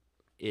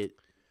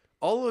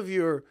 All of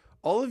your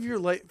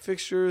light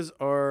fixtures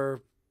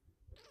are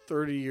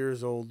 30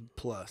 years old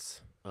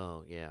plus.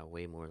 Oh, yeah,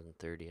 way more than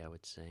 30, I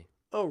would say.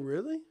 Oh,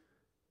 really?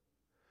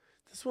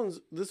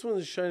 This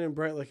one's shining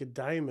bright like a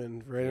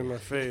diamond right in my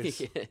face.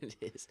 Yeah, it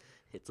is.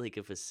 It's like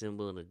if a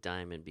symbol and a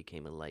diamond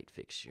became a light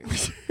fixture.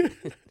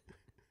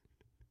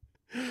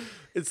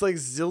 It's like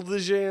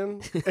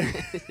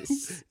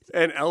Zildajan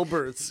and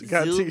Albert's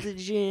got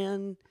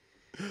Zildajan.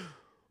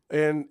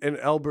 And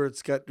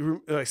Albert's got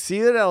see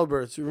it,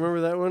 Albert's.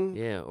 Remember that one?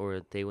 Yeah,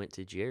 or they went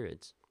to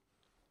Jarrod's.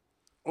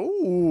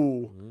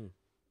 Oh.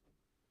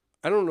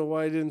 I don't know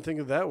why I didn't think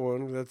of that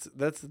one.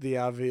 That's the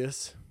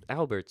obvious.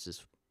 Albert's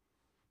is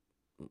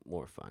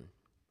more fun.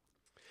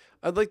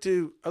 I'd like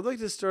to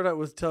start out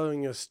with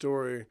telling a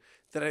story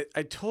that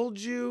I told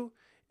you,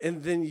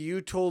 and then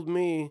you told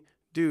me,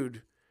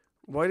 dude,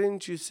 why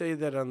didn't you say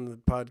that on the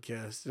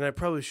podcast? And I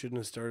probably shouldn't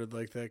have started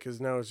like that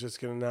because now it's just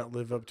going to not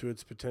live up to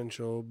its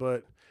potential.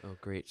 But oh,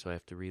 great! So I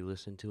have to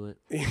re-listen to it.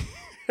 Again,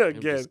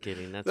 I'm just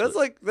kidding. That's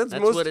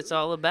what it's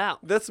all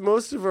about. That's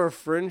most of our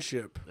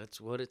friendship.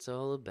 That's what it's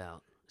all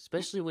about.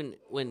 Especially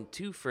when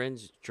two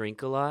friends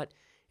drink a lot,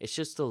 it's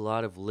just a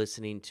lot of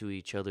listening to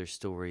each other's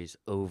stories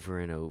over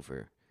and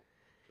over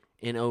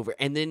and over.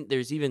 And then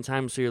there's even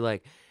times where you're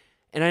like,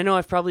 and I know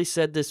I've probably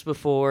said this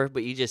before,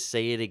 but you just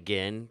say it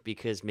again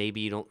because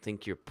maybe you don't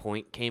think your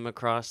point came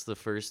across the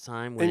first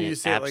time when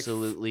it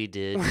absolutely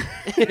did.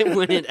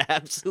 When it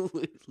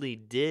absolutely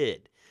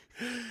did.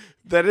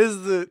 That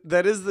is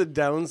the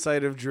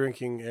downside of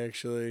drinking,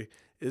 actually,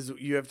 is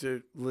you have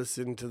to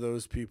listen to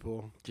those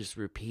people. Just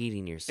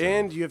repeating yourself.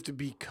 And you have to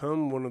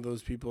become one of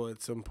those people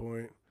at some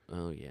point.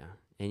 Oh, yeah.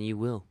 And you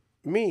will.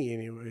 Me,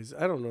 anyways.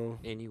 I don't know.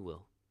 And you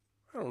will.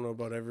 I don't know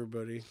about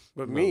everybody,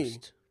 but most, me.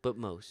 But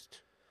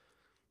most.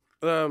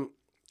 And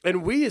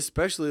we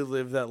especially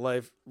live that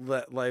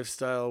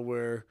lifestyle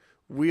where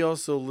we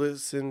also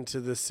listen to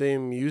the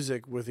same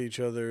music with each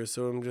other.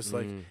 So I'm just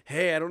like,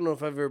 hey, I don't know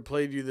if I've ever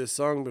played you this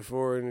song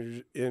before,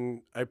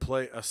 and I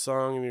play a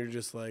song, and you're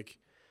just like,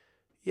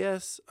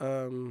 yes.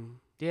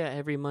 Yeah,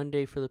 every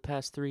Monday for the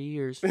past 3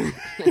 years.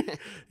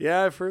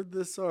 Yeah, I've heard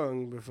this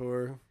song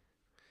before.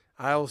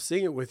 I'll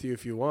sing it with you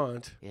if you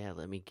want. Yeah,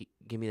 let me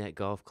give me that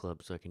golf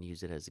club so I can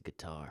use it as a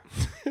guitar.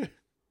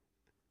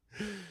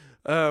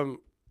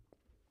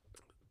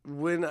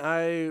 When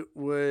I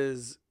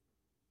was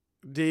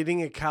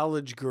dating a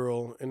college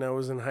girl and I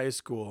was in high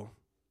school.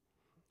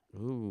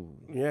 Ooh.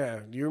 Yeah.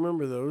 Do you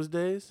remember those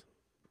days?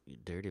 You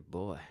dirty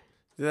boy.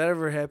 Did that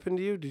ever happen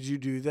to you? Did you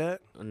do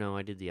that? Oh, no,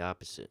 I did the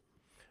opposite.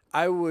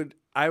 I would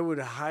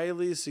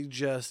highly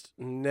suggest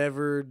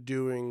never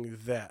doing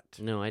that.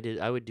 No,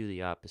 I would do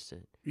the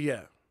opposite.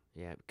 Yeah.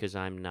 Yeah, because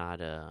I'm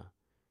not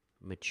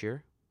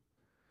mature.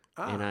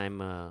 And I'm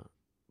a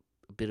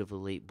bit of a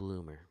late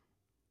bloomer.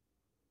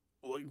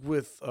 Like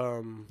with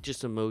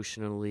just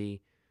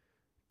emotionally,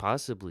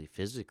 possibly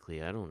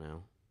physically, I don't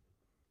know.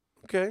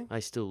 Okay. I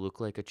still look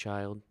like a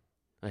child,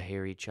 a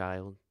hairy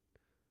child.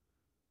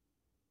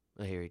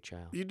 A hairy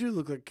child. You do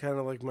look like kind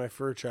of like my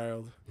fur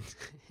child.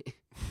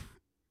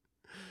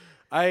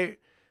 I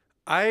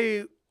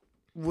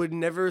would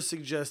never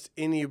suggest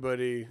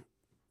anybody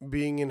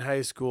being in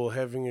high school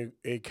having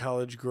a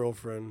college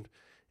girlfriend.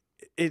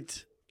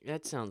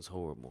 That sounds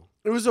horrible.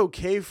 It was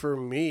okay for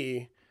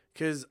me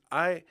because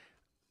I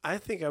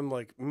think I'm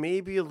like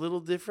maybe a little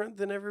different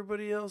than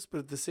everybody else, but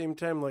at the same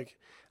time, like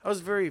I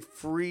was very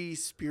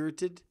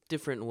free-spirited.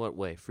 Different in what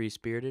way?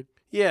 Free-spirited?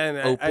 Yeah, and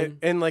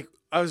open?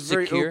 I was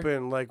Secure? very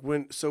open. Like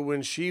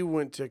when she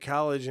went to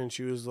college and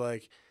she was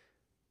like,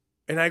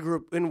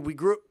 and we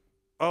grew up.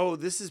 Oh,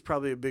 this is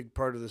probably a big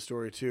part of the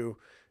story too.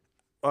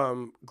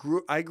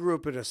 I grew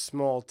up in a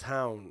small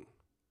town.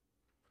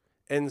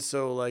 And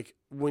so like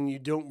when you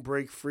don't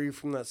break free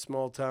from that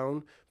small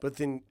town, but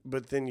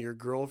then your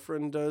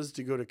girlfriend does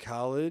to go to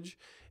college,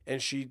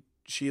 and she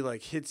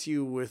like hits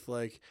you with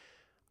like,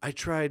 I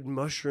tried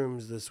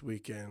mushrooms this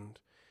weekend.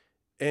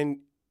 And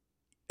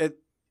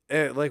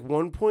at like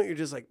one point you're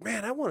just like,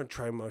 man, I want to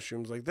try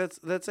mushrooms. Like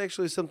that's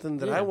actually something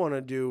that I want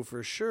to do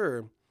for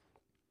sure.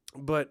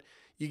 But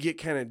you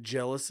get kind of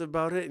jealous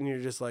about it, and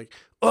you're just like,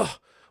 oh,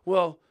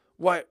 well,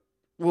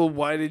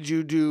 why did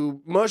you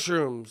do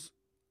mushrooms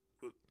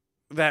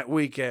that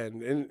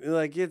weekend? And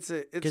like it's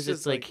because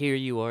it's like here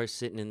you are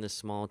sitting in this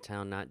small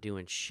town, not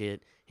doing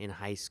shit in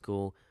high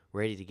school,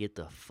 ready to get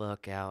the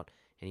fuck out,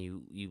 and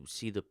you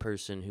see the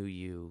person who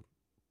you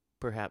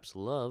perhaps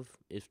love,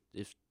 if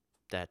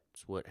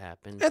that's what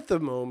happened at the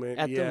moment,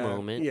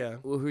 yeah,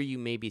 who you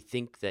maybe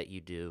think that you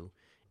do,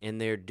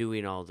 and they're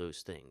doing all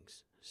those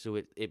things. So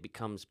it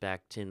becomes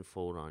back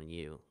tenfold on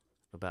you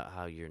about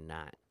how you're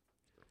not.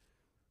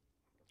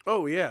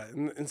 Oh, yeah.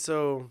 And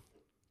so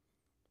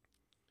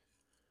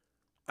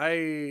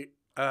I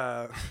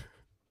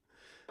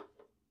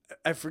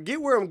forget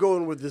where I'm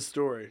going with this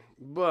story,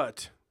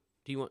 but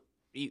do you want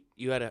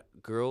you had a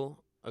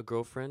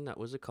girlfriend that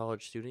was a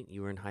college student.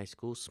 You were in high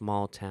school,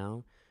 small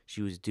town.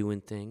 She was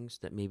doing things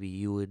that maybe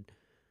you would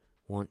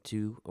want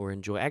to or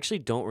enjoy. I actually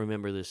don't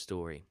remember this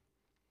story.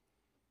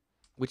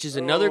 Which is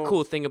another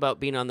cool thing about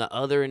being on the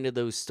other end of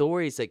those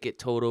stories that get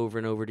told over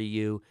and over to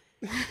you.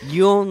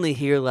 You only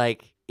hear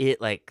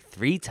it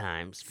 3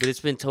 times, but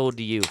it's been told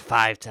to you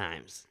 5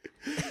 times.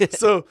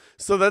 So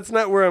that's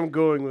not where I'm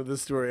going with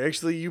this story.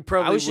 Actually, you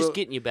probably I was just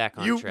getting you back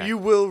on track. You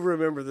will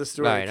remember this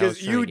story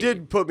because you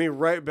did put me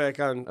right back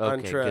on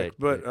track. Good,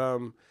 but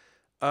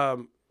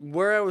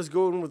where I was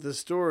going with the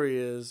story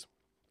is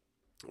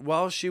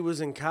while she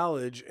was in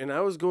college, and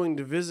I was going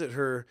to visit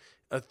her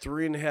a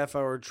 3.5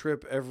 hour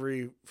trip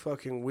every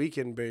fucking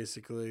weekend,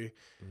 basically.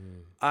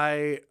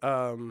 I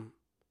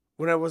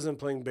when I wasn't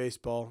playing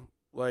baseball,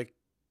 like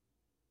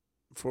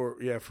for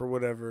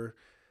whatever,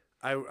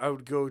 I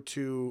would go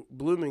to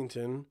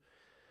Bloomington,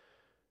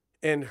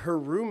 and her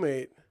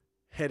roommate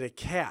had a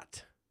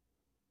cat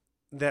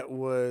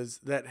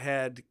that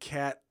had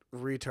cat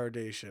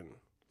retardation.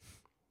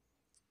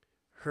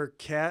 Her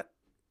cat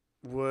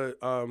would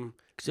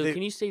So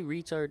can you say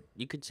retard?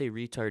 You could say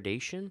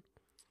retardation.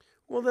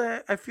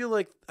 Well, I feel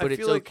like, but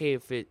it's okay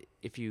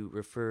if you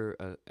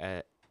refer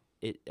at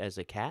it as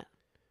a cat.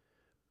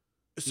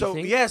 So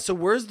yeah, so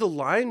where's the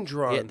line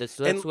drawn? Yeah,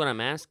 that's what I'm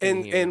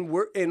asking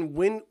here. And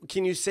when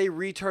can you say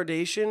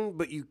retardation,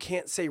 but you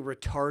can't say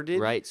retarded?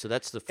 Right. So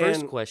that's the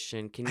first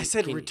question. I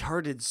said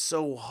retarded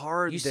so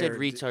hard. You said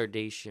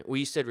retardation. Well,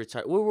 you said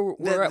retard.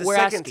 We're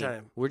asking.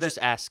 Time. We're just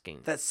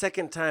asking. That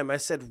second time, I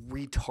said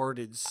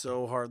retarded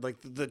so hard, like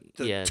the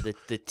T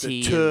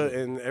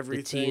and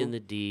everything. The T and the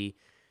D.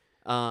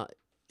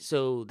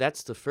 So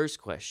that's the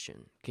first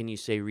question. Can you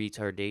say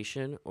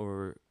retardation,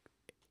 or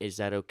is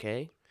that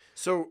okay?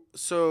 So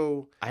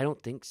I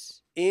don't think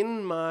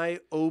in my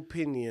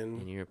opinion.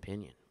 In your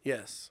opinion.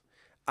 Yes.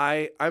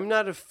 I'm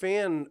not a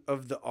fan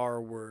of the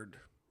R word.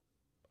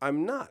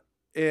 I'm not.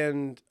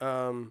 And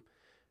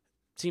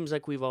seems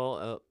like we've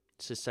all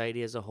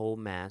society as a whole,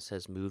 mass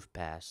has moved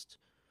past,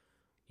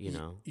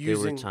 there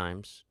were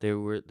times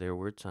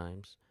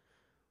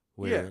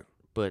where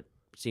but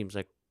seems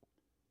like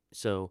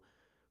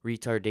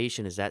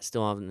retardation, is that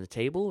still on the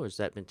table, or has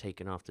that been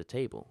taken off the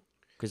table?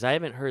 Because I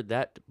haven't heard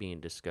that being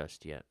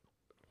discussed yet.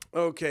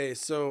 Okay,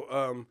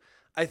 so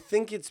I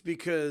think it's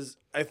because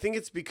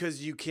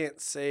you can't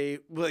say,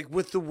 like,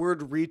 with the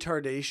word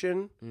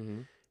retardation.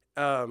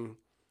 Mm-hmm.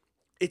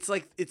 It's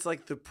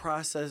like the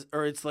process,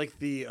 or it's like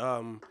the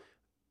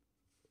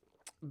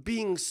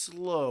being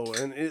slow,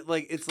 and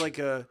it's like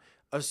a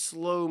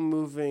slow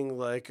moving,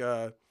 like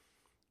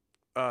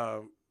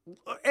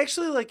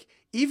actually, like,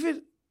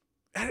 even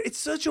it's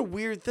such a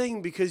weird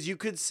thing, because you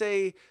could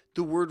say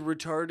the word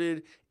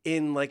retarded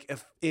in like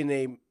in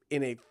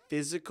a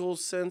physical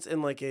sense,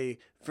 in like a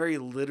very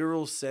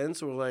literal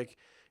sense, or like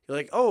you're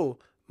like, oh,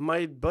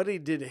 my buddy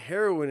did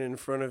heroin in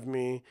front of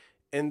me,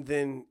 and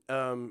then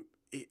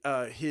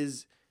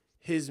his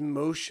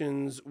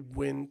motions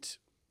went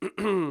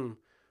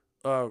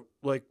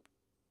like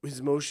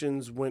his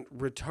motions went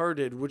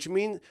retarded, which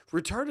means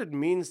retarded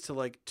means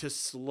to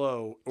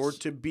slow, or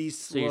to be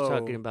slow. So you're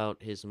talking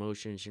about his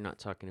motions, you're not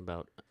talking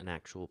about an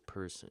actual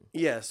person.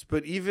 Yes,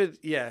 but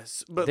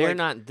they're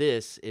not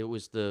this. It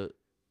was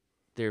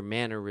their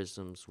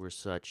mannerisms were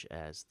such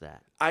as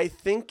that. I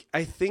think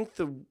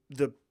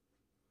the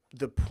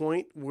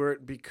point where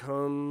it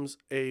becomes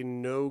a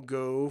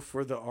no-go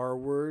for the R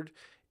word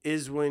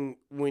is when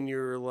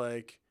you're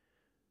like,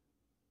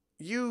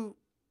 you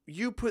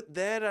put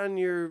that on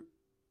your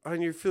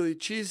Philly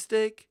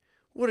cheesesteak?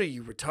 What are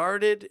you,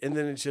 retarded? And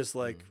then it's just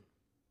like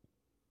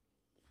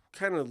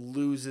kind of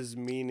loses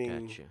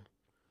meaning. Gotcha.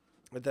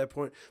 At that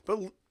point.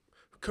 But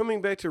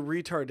coming back to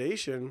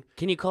retardation,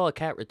 can you call a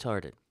cat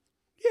retarded?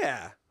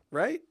 Yeah,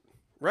 right?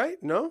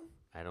 No?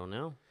 I don't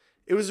know.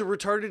 It was a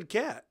retarded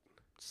cat.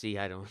 See,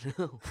 I don't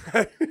know.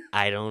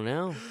 I don't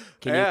know.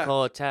 Can you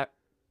call a cat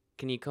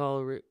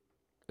retarded?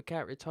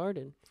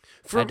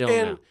 I don't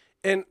know.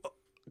 And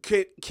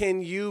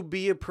can you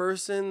be a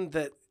person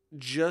that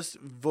just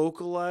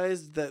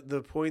vocalized that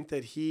the point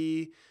that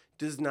he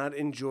does not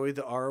enjoy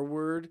the R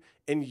word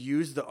and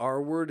use the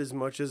R word as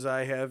much as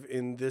I have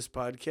in this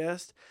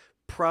podcast?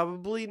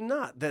 Probably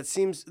not. That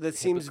seems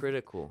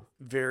hypocritical.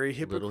 Very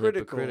hypocritical. Little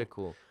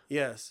hypocritical.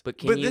 Yes. But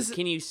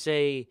can you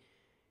say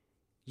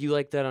you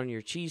like that on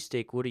your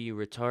cheesesteak? What are you,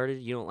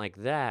 retarded? You don't like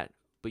that,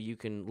 but you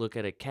can look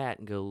at a cat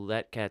and go,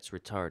 that cat's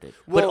retarded.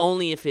 Well, but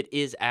only if it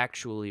is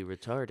actually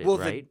retarded,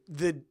 right?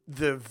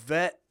 The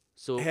vet.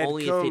 So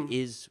only if it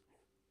is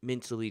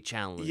mentally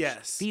challenged.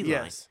 Yes. Feline.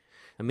 Yes.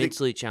 A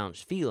mentally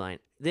challenged feline.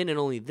 Then and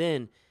only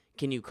then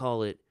can you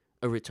call it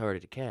a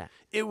retarded cat.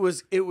 It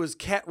was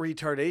cat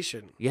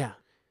retardation. Yeah.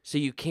 So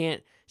you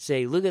can't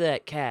say, look at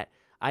that cat.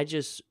 I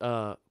just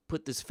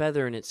put this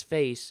feather in its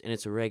face, and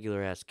it's a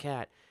regular ass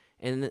cat,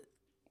 and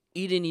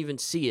you didn't even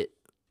see it.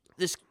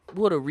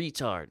 What a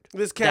retard.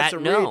 This cat's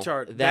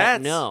retard.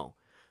 No.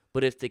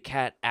 But if the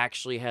cat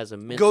actually has a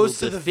mental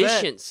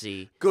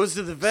deficiency, goes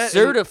to the vet,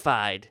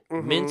 certified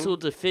mental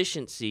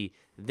deficiency,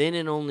 then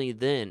and only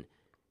then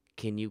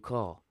can you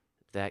call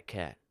that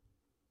cat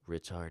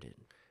retarded.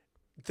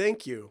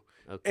 Thank you.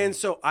 Okay. And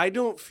so I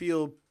don't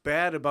feel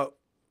bad about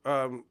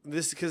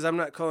this, because I'm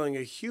not calling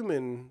a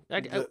human.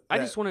 I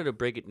just wanted to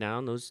break it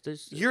down.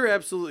 You're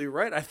absolutely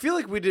right. I feel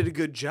like we did a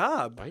good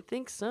job. I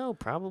think so.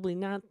 Probably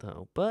not,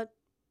 though. But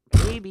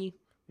maybe.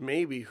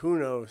 Maybe. Who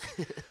knows?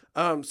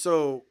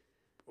 So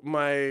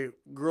my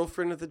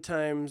girlfriend at the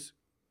time's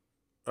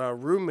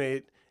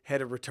roommate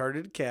had a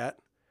retarded cat,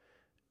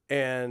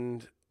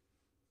 and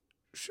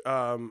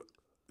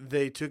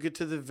they took it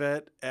to the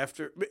vet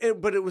after,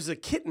 but it was a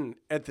kitten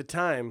at the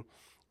time.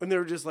 And they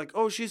were just like,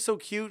 oh, she's so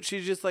cute.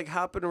 She's just like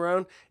hopping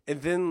around.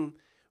 And then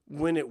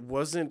when it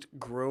wasn't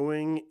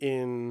growing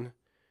in,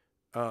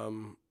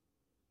 it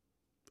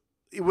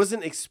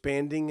wasn't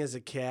expanding as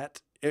a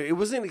cat. It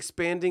wasn't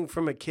expanding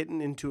from a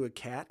kitten into a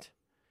cat.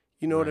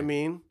 You know what I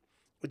mean?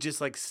 It just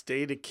like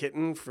stayed a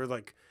kitten for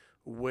like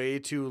way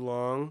too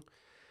long.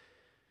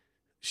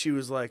 She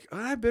was like,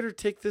 I better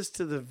take this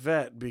to the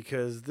vet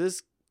because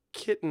this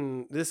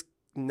kitten, this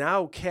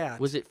now cat.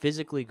 Was it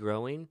physically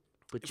growing?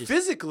 But just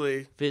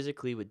physically,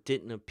 it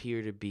didn't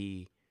appear to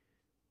be.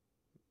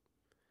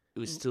 It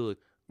was still a.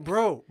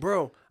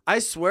 Bro, I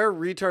swear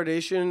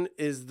retardation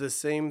is the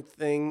same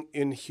thing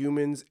in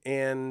humans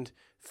and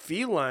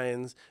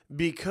felines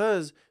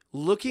because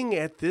looking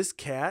at this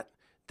cat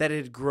that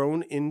had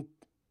grown in.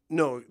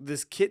 No,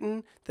 this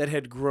kitten that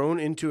had grown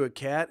into a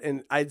cat,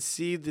 and I'd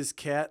see this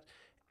cat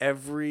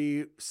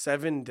every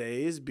 7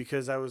 days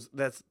because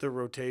that's the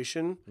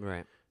rotation.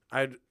 Right.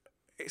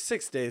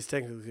 6 days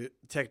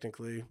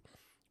technically.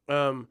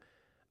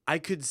 I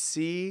could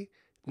see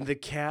the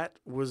cat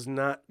was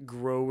not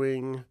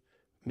growing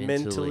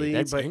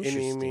mentally by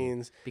any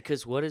means.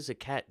 Because what is a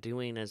cat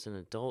doing as an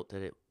adult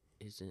that it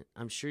isn't?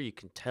 I'm sure you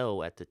can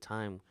tell at the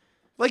time.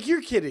 Like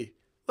your kitty.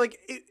 Like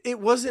it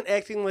wasn't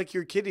acting like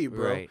your kitty,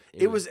 bro. Right.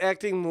 It was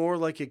acting more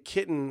like a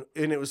kitten,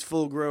 and it was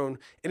full grown,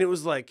 and it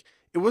was like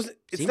it wasn't.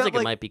 It seems like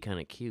it might be kind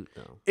of cute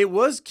though. It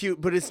was cute,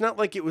 but it's not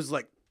like it was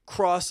like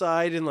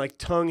cross-eyed and like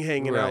tongue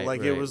hanging out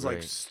like it was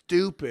like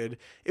stupid.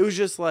 It was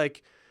just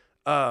like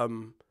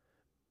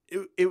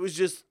it was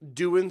just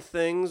doing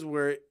things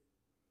where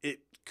it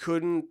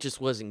couldn't,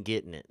 just wasn't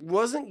getting it.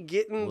 Wasn't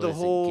getting the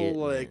whole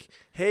like,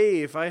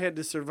 hey, if I had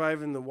to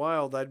survive in the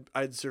wild,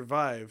 I'd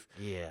survive.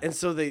 Yeah. And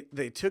so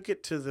they took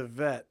it to the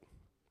vet,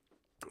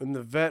 and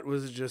the vet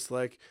was just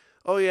like,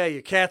 oh yeah,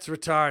 your cat's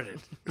retarded.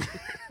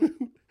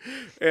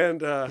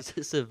 And is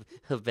this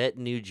a vet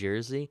in New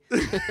Jersey?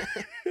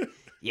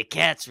 Your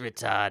cat's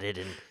retarded,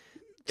 and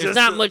there's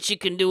not much you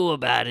can do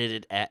about it.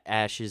 It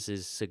ashes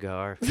his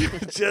cigar.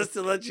 Just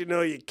to let you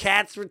know, your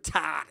cat's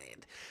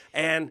retarded,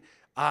 and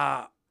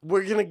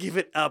we're gonna give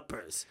it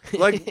uppers.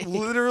 Like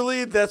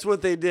literally, that's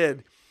what they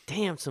did.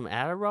 Damn, some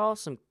Adderall,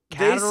 some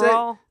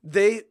Catterall.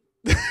 They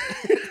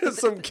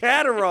some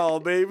Catterall,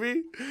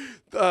 baby.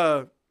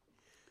 I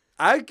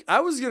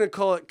was gonna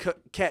call it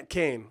cat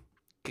cane.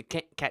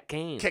 Cat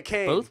cane. Cat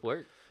cane. Both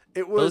work.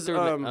 It was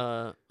both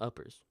are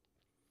uppers.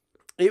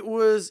 It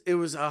was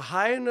a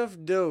high enough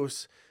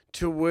dose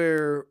to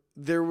where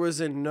there was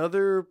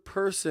another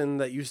person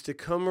that used to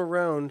come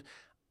around.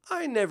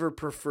 I never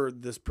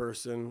preferred this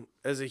person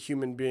as a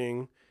human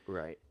being.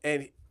 Right.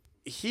 And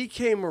he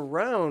came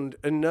around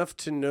enough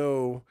to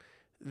know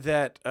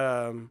that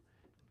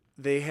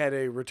they had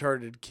a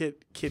retarded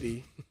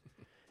kitty.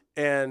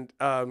 And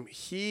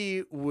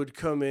he would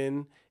come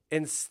in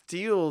and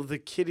steal the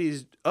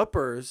kitty's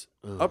uppers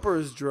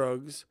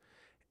drugs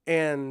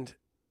and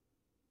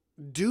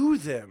do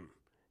them.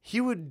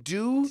 He would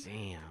do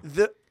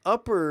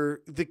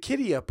the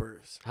kitty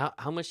uppers.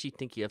 How much do you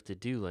think you have to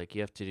do? Like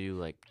you have to do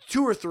like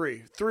 2 or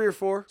 3 or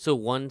 4. So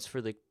one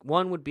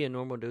would be a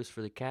normal dose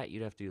for the cat.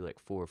 You'd have to do like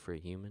 4 for a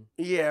human.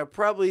 Yeah,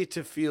 probably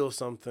to feel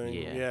something.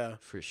 Yeah,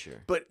 for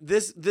sure. But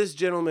this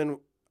gentleman,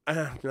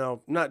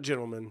 no, not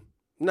gentleman.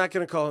 I'm not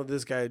gonna call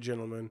this guy a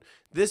gentleman.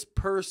 This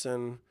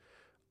person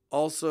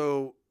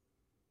also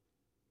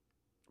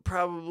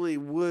probably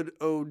would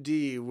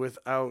OD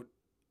without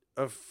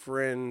a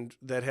friend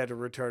that had a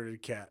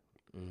retarded cat.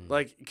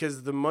 Like,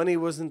 because the money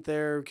wasn't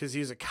there, because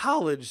he's a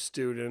college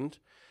student,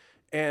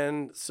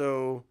 and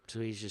so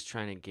he's just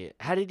trying to get.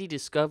 How did he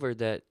discover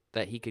that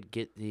he could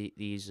get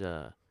these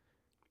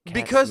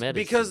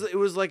because it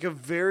was like a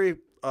very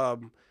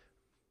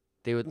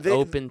they would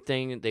open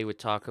thing they would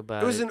talk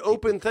about. It was an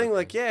open thing,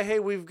 like, yeah, hey,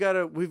 we've got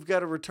a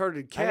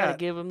retarded cat. I gotta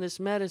give him this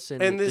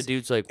medicine, and the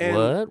dude's like,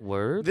 what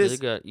word?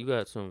 You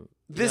got some.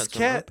 This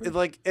cat,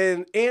 like,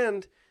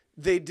 and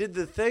they did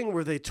the thing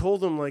where they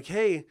told him, like,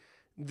 hey,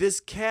 this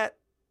cat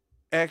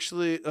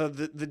actually,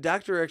 the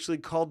doctor actually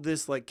called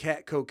this like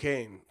cat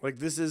cocaine. Like,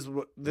 this is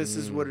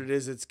what it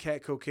is. It's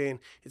cat cocaine.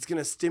 It's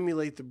gonna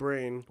stimulate the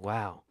brain.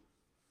 Wow.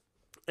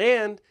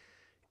 And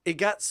it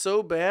got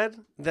so bad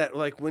that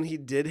like when he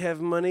did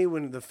have money,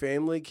 when the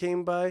family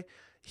came by,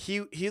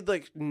 he'd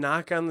like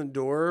knock on the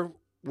door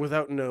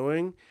without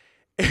knowing,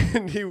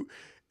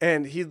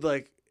 and he'd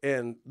like.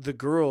 And the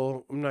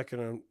girl, I'm not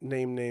going to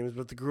name names,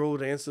 but the girl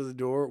would answer the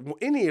door. Well,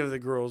 any of the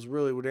girls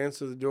really would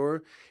answer the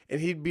door.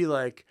 And he'd be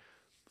like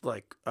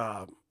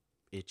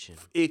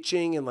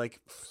itching and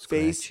like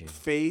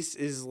face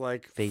is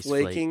like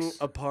flaking flakes.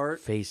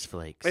 Apart. Face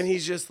flakes. And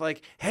he's just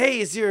like, hey,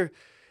 is your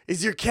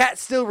cat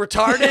still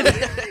retarded?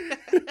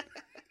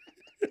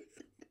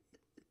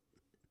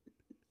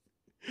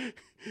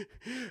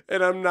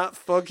 And I'm not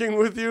fucking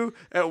with you.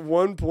 At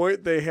one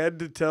point, they had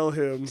to tell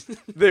him,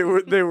 they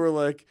were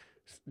like,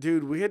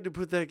 dude, we had to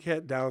put that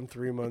cat down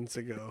 3 months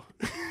ago.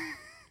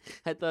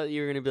 I thought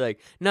you were going to be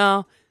like,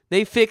 no,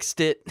 they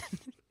fixed it.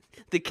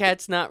 The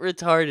cat's not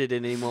retarded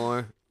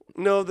anymore.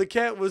 No, the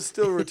cat was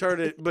still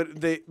retarded,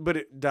 but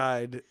it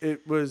died.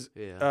 It was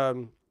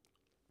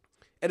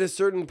at a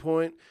certain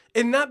point,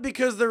 and not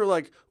because they were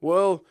like,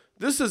 well,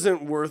 this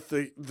isn't worth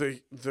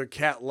the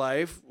cat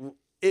life.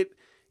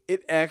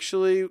 It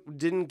actually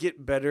didn't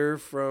get better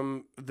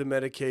from the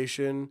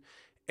medication,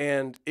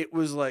 and it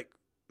was like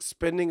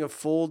spending a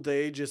full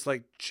day just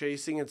like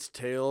chasing its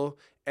tail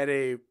at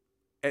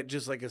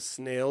just like a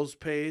snail's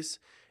pace,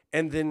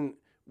 and then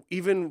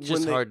even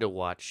just when hard to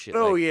watch shit.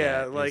 Oh like yeah,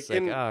 that. like It's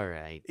like all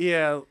right.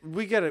 Yeah,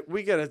 we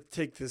gotta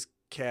take this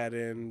cat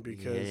in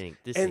because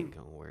this ain't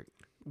gonna work.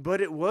 But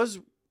it was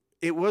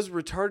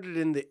retarded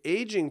in the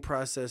aging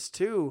process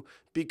too,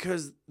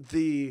 because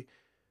the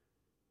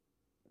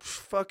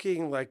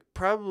fucking like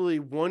probably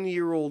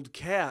 1-year-old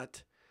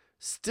cat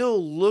still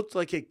looked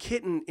like a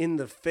kitten in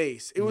the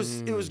face. It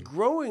was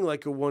growing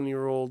like a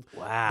 1-year-old.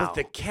 Wow. But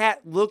the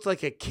cat looked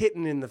like a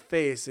kitten in the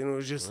face, and it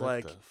was just What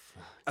like the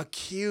a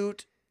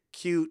cute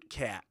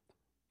cat.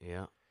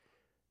 Yeah.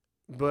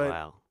 But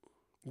wow.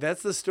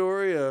 That's the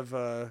story of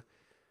a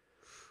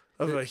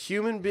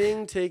human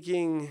being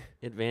taking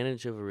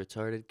advantage of a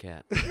retarded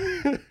cat.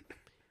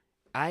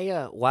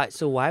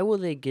 Why will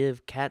they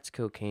give cats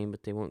cocaine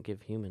but they won't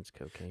give humans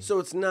cocaine? So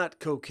it's not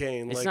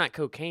cocaine. It's not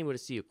cocaine, but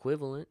it's the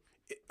equivalent.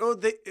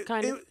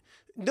 Kind of.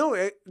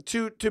 No,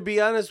 to be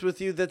honest with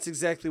you, that's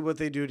exactly what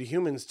they do to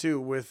humans too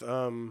with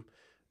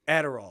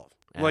Adderall.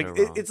 Like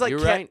it's like You're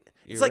cat. right.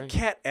 It's like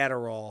cat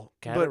Adderall.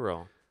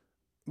 Catterall.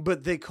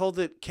 But they called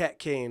it cat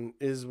cane.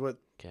 Is what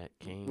cat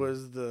cane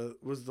was the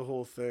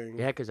whole thing.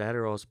 Yeah, because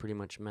Adderall is pretty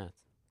much meth.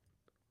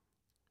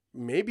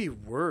 Maybe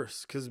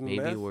worse, because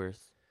maybe worse.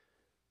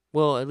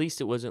 Well, at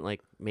least it wasn't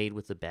like made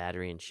with a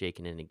battery and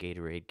shaken in a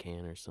Gatorade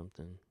can or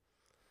something.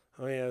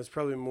 Oh yeah, it's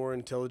probably more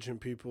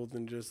intelligent people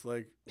than just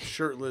like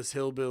shirtless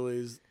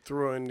hillbillies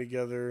throwing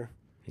together.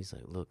 He's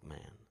like, look,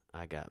 man,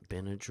 I got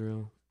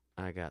Benadryl,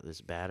 I got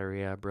this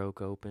battery I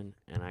broke open,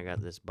 and I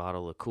got this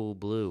bottle of Cool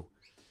Blue.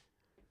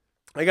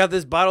 I got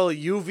this bottle of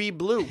UV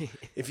Blue.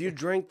 If you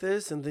drink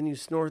this and then you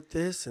snort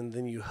this and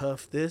then you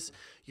huff this,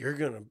 you're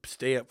going to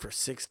stay up for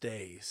 6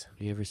 days.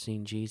 Have you ever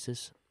seen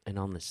Jesus? And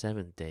on the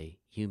 7th day,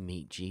 you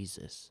meet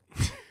Jesus.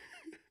 And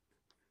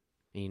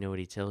you know what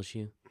he tells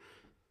you?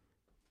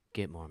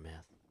 Get more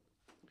meth.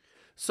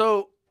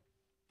 So,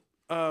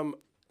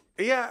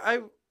 yeah,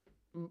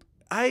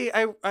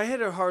 I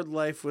had a hard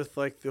life with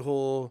like the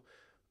whole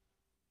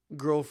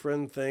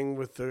girlfriend thing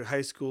with the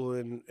high school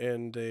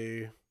and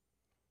a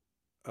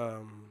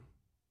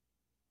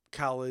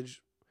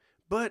college,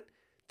 but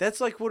that's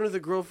like one of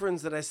the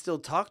girlfriends that I still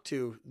talk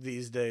to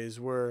these days.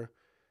 Where,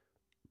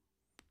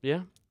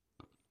 yeah.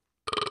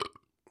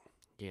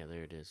 Yeah,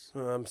 there it is.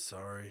 Oh, I'm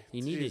sorry.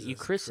 You needed. You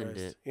christened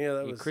Christ. it.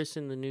 Yeah, you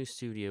christened the new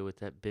studio with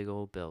that big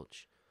old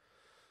belch.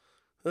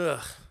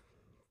 Ugh,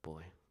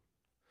 boy.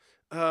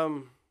 I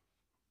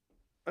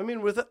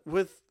mean, with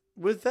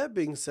that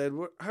being said,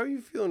 how are you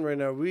feeling right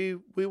now? We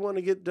want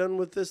to get done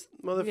with this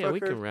motherfucker. Yeah, we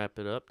can wrap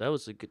it up. That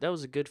was a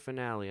good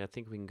finale. I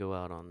think we can go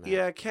out on that.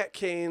 Yeah, Cat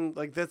Cane.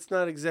 Like that's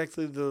not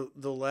exactly the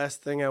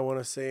last thing I want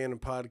to say in a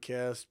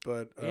podcast,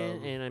 but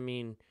and I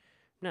mean.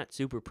 Not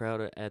super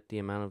proud at the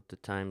amount of the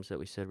times that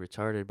we said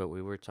retarded, but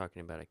we were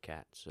talking about a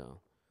cat. So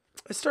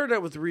I started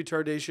out with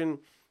retardation.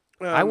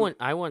 I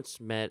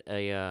once met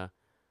a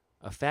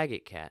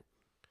faggot cat.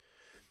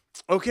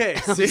 Okay,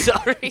 I'm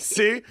sorry.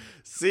 see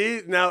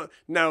now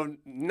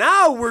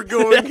we're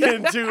going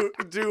into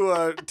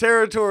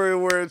territory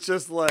where it's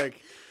just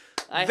like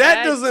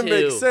that doesn't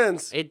make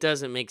sense. It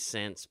doesn't make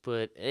sense,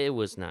 but it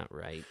was not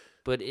right.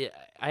 But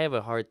I have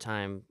a hard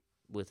time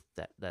with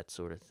that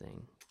sort of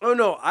thing. Oh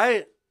no,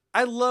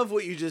 I love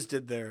what you just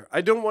did there.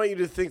 I don't want you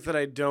to think that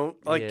I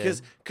don't. Like,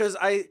 because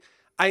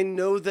I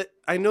know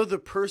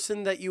the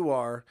person that you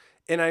are,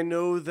 and I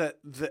know that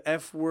the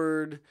F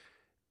word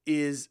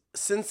is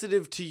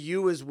sensitive to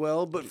you as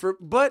well. But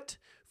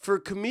for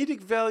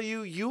comedic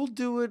value, you'll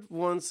do it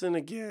once and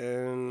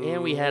again.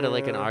 And we had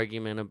an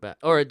argument about,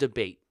 or a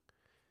debate.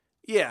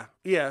 Yeah.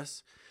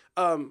 Yes.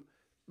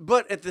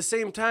 But at the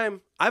same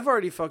time, I've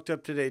already fucked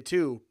up today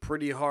too,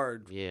 pretty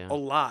hard. Yeah. A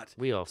lot.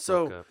 We all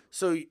fuck up.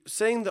 So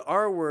saying the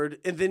R word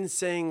and then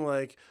saying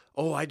like,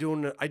 "Oh, I do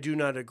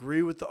not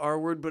agree with the R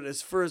word," but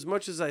as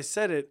much as I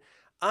said it,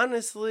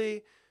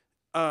 honestly,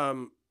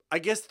 I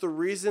guess the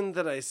reason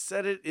that I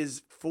said it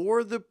is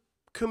for the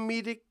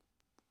comedic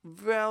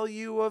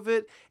value of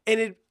it,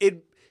 and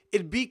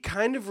it'd be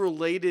kind of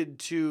related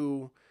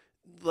to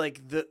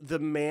like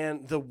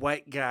the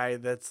white guy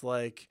that's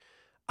like,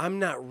 I'm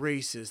not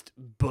racist,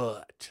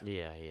 but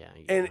yeah.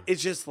 And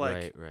it's just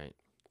like right.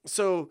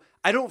 So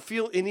I don't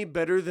feel any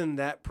better than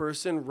that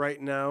person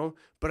right now,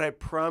 but I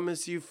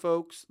promise you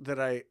folks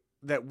that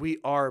we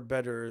are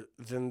better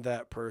than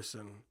that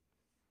person.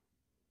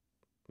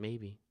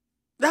 Maybe.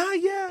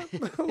 Yeah.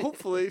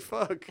 Hopefully.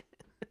 Fuck.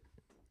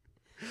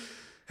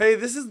 Hey,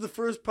 this is the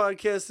first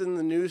podcast in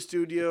the new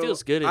studio. It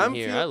feels good in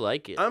here. I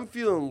like it. I'm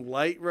feeling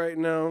light right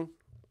now.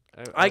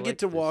 I get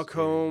to walk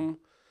home.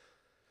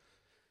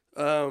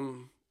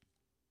 Well,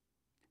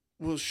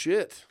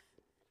 shit.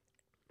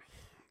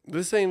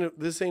 This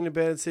ain't a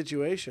bad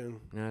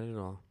situation. Not at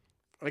all.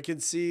 I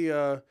could see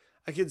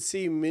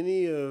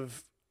many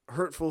of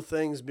hurtful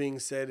things being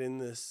said in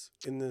this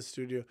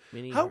studio.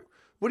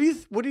 What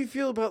do you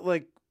feel about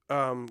like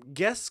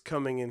guests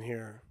coming in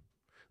here?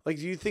 Like,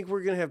 do you think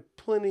we're gonna have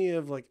plenty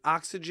of like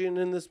oxygen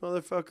in this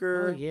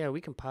motherfucker? Oh yeah, we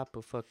can pop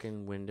a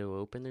fucking window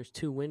open. There's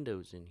 2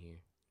 windows in here.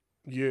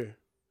 Yeah,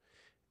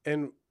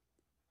 and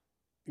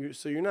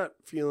you're not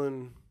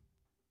feeling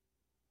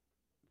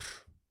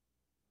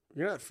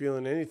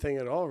anything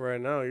at all right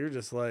now. You're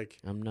just like,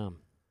 I'm numb.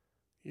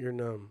 You're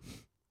numb.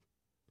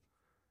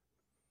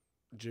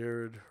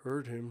 Jarrod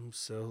hurt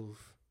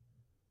himself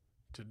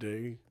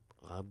today.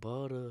 I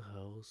bought a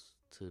house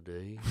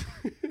today.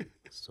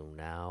 So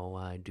now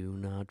I do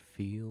not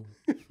feel.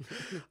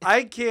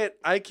 I can't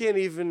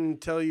even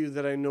tell you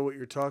that I know what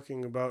you're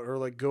talking about or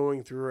like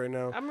going through right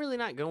now. I'm really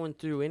not going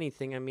through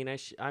anything. I mean,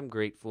 I'm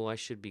grateful. I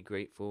should be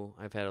grateful.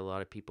 I've had a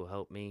lot of people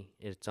help me.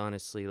 It's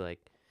honestly like,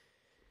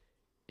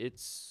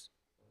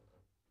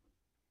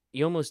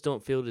 you almost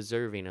don't feel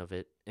deserving of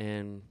it,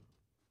 and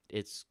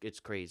it's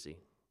crazy.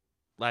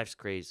 Life's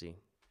crazy.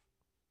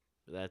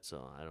 That's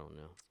all. I don't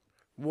know.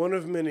 One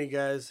of many,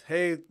 guys.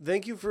 Hey,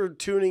 thank you for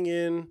tuning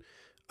in.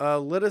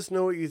 Let us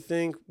know what you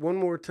think. One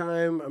more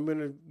time, I'm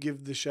gonna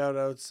give the shout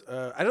outs.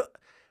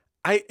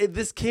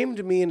 This came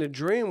to me in a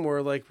dream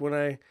where like when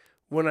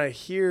I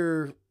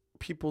hear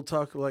people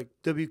talk like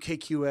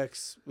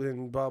WKQX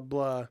and blah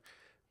blah,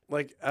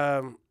 like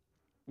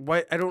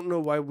why I don't know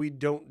why we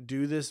don't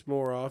do this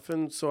more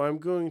often. So I'm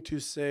going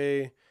to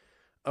say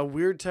a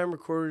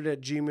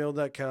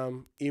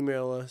weirdtimerecorded@gmail.com.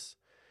 Email us.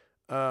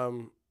 A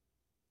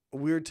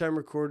weird time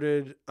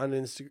recorded on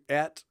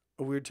at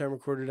a weird time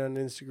recorded on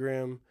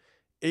Instagram.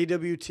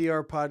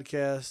 AWTR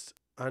podcast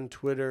on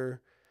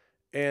Twitter,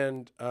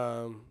 and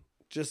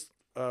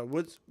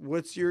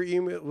what's your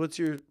email? What's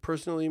your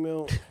personal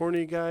email?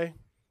 Horny guy.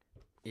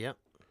 Yep.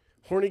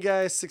 Horny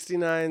guy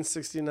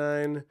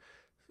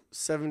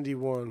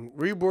 696971.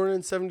 Were you born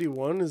in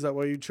 71? Is that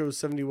why you chose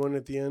 71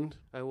 at the end?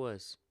 I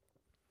was.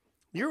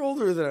 You're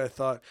older than I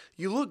thought.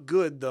 You look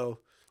good though.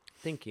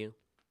 Thank you.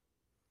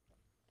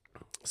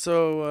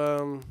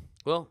 So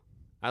well,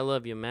 I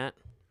love you, Matt.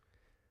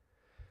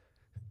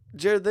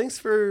 Jarrod, thanks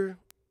for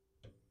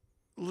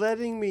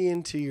letting me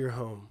into your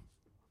home.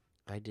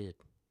 I did,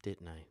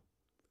 didn't I?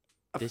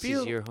 This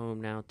is your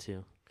home now,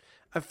 too.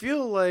 I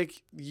feel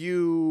like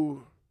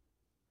you...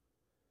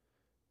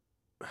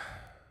 I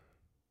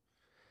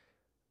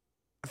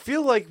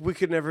feel like we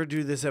could never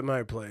do this at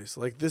my place.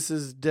 Like, this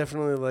is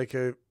definitely like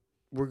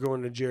we're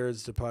going to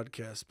Jarrod's to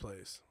podcast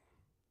place.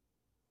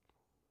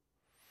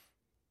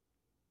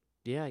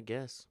 Yeah, I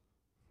guess.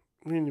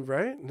 I mean,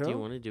 right? No? Do you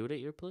want to do it at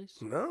your place?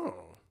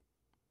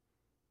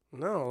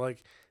 No,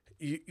 like,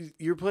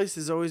 your place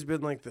has always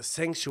been like the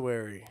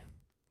sanctuary.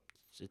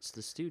 It's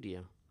the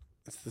studio.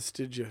 It's the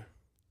studio.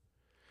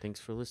 Thanks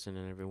for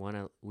listening,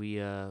 everyone.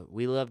 We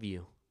love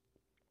you.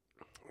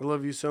 I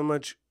love you so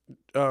much,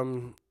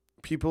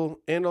 people,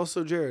 and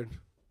also Jarrod.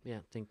 Yeah,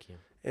 thank you.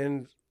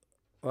 And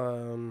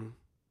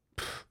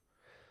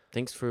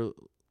thanks for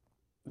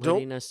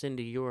letting us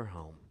into your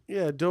home.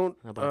 Yeah, don't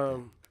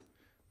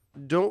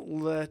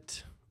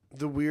let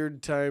the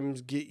weird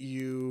times get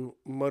you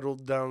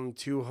muddled down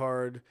too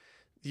hard.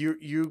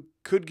 You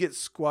could get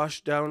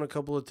squashed down a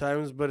couple of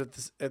times, but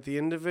at the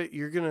end of it,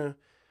 you're gonna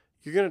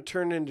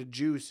turn into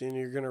juice and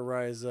you're gonna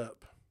rise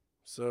up.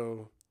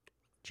 So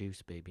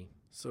juice, baby.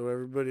 So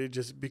everybody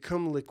just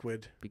become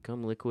liquid.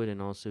 Become liquid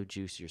and also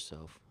juice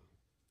yourself.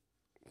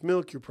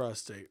 Milk your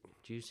prostate.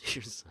 Juice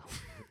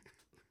yourself.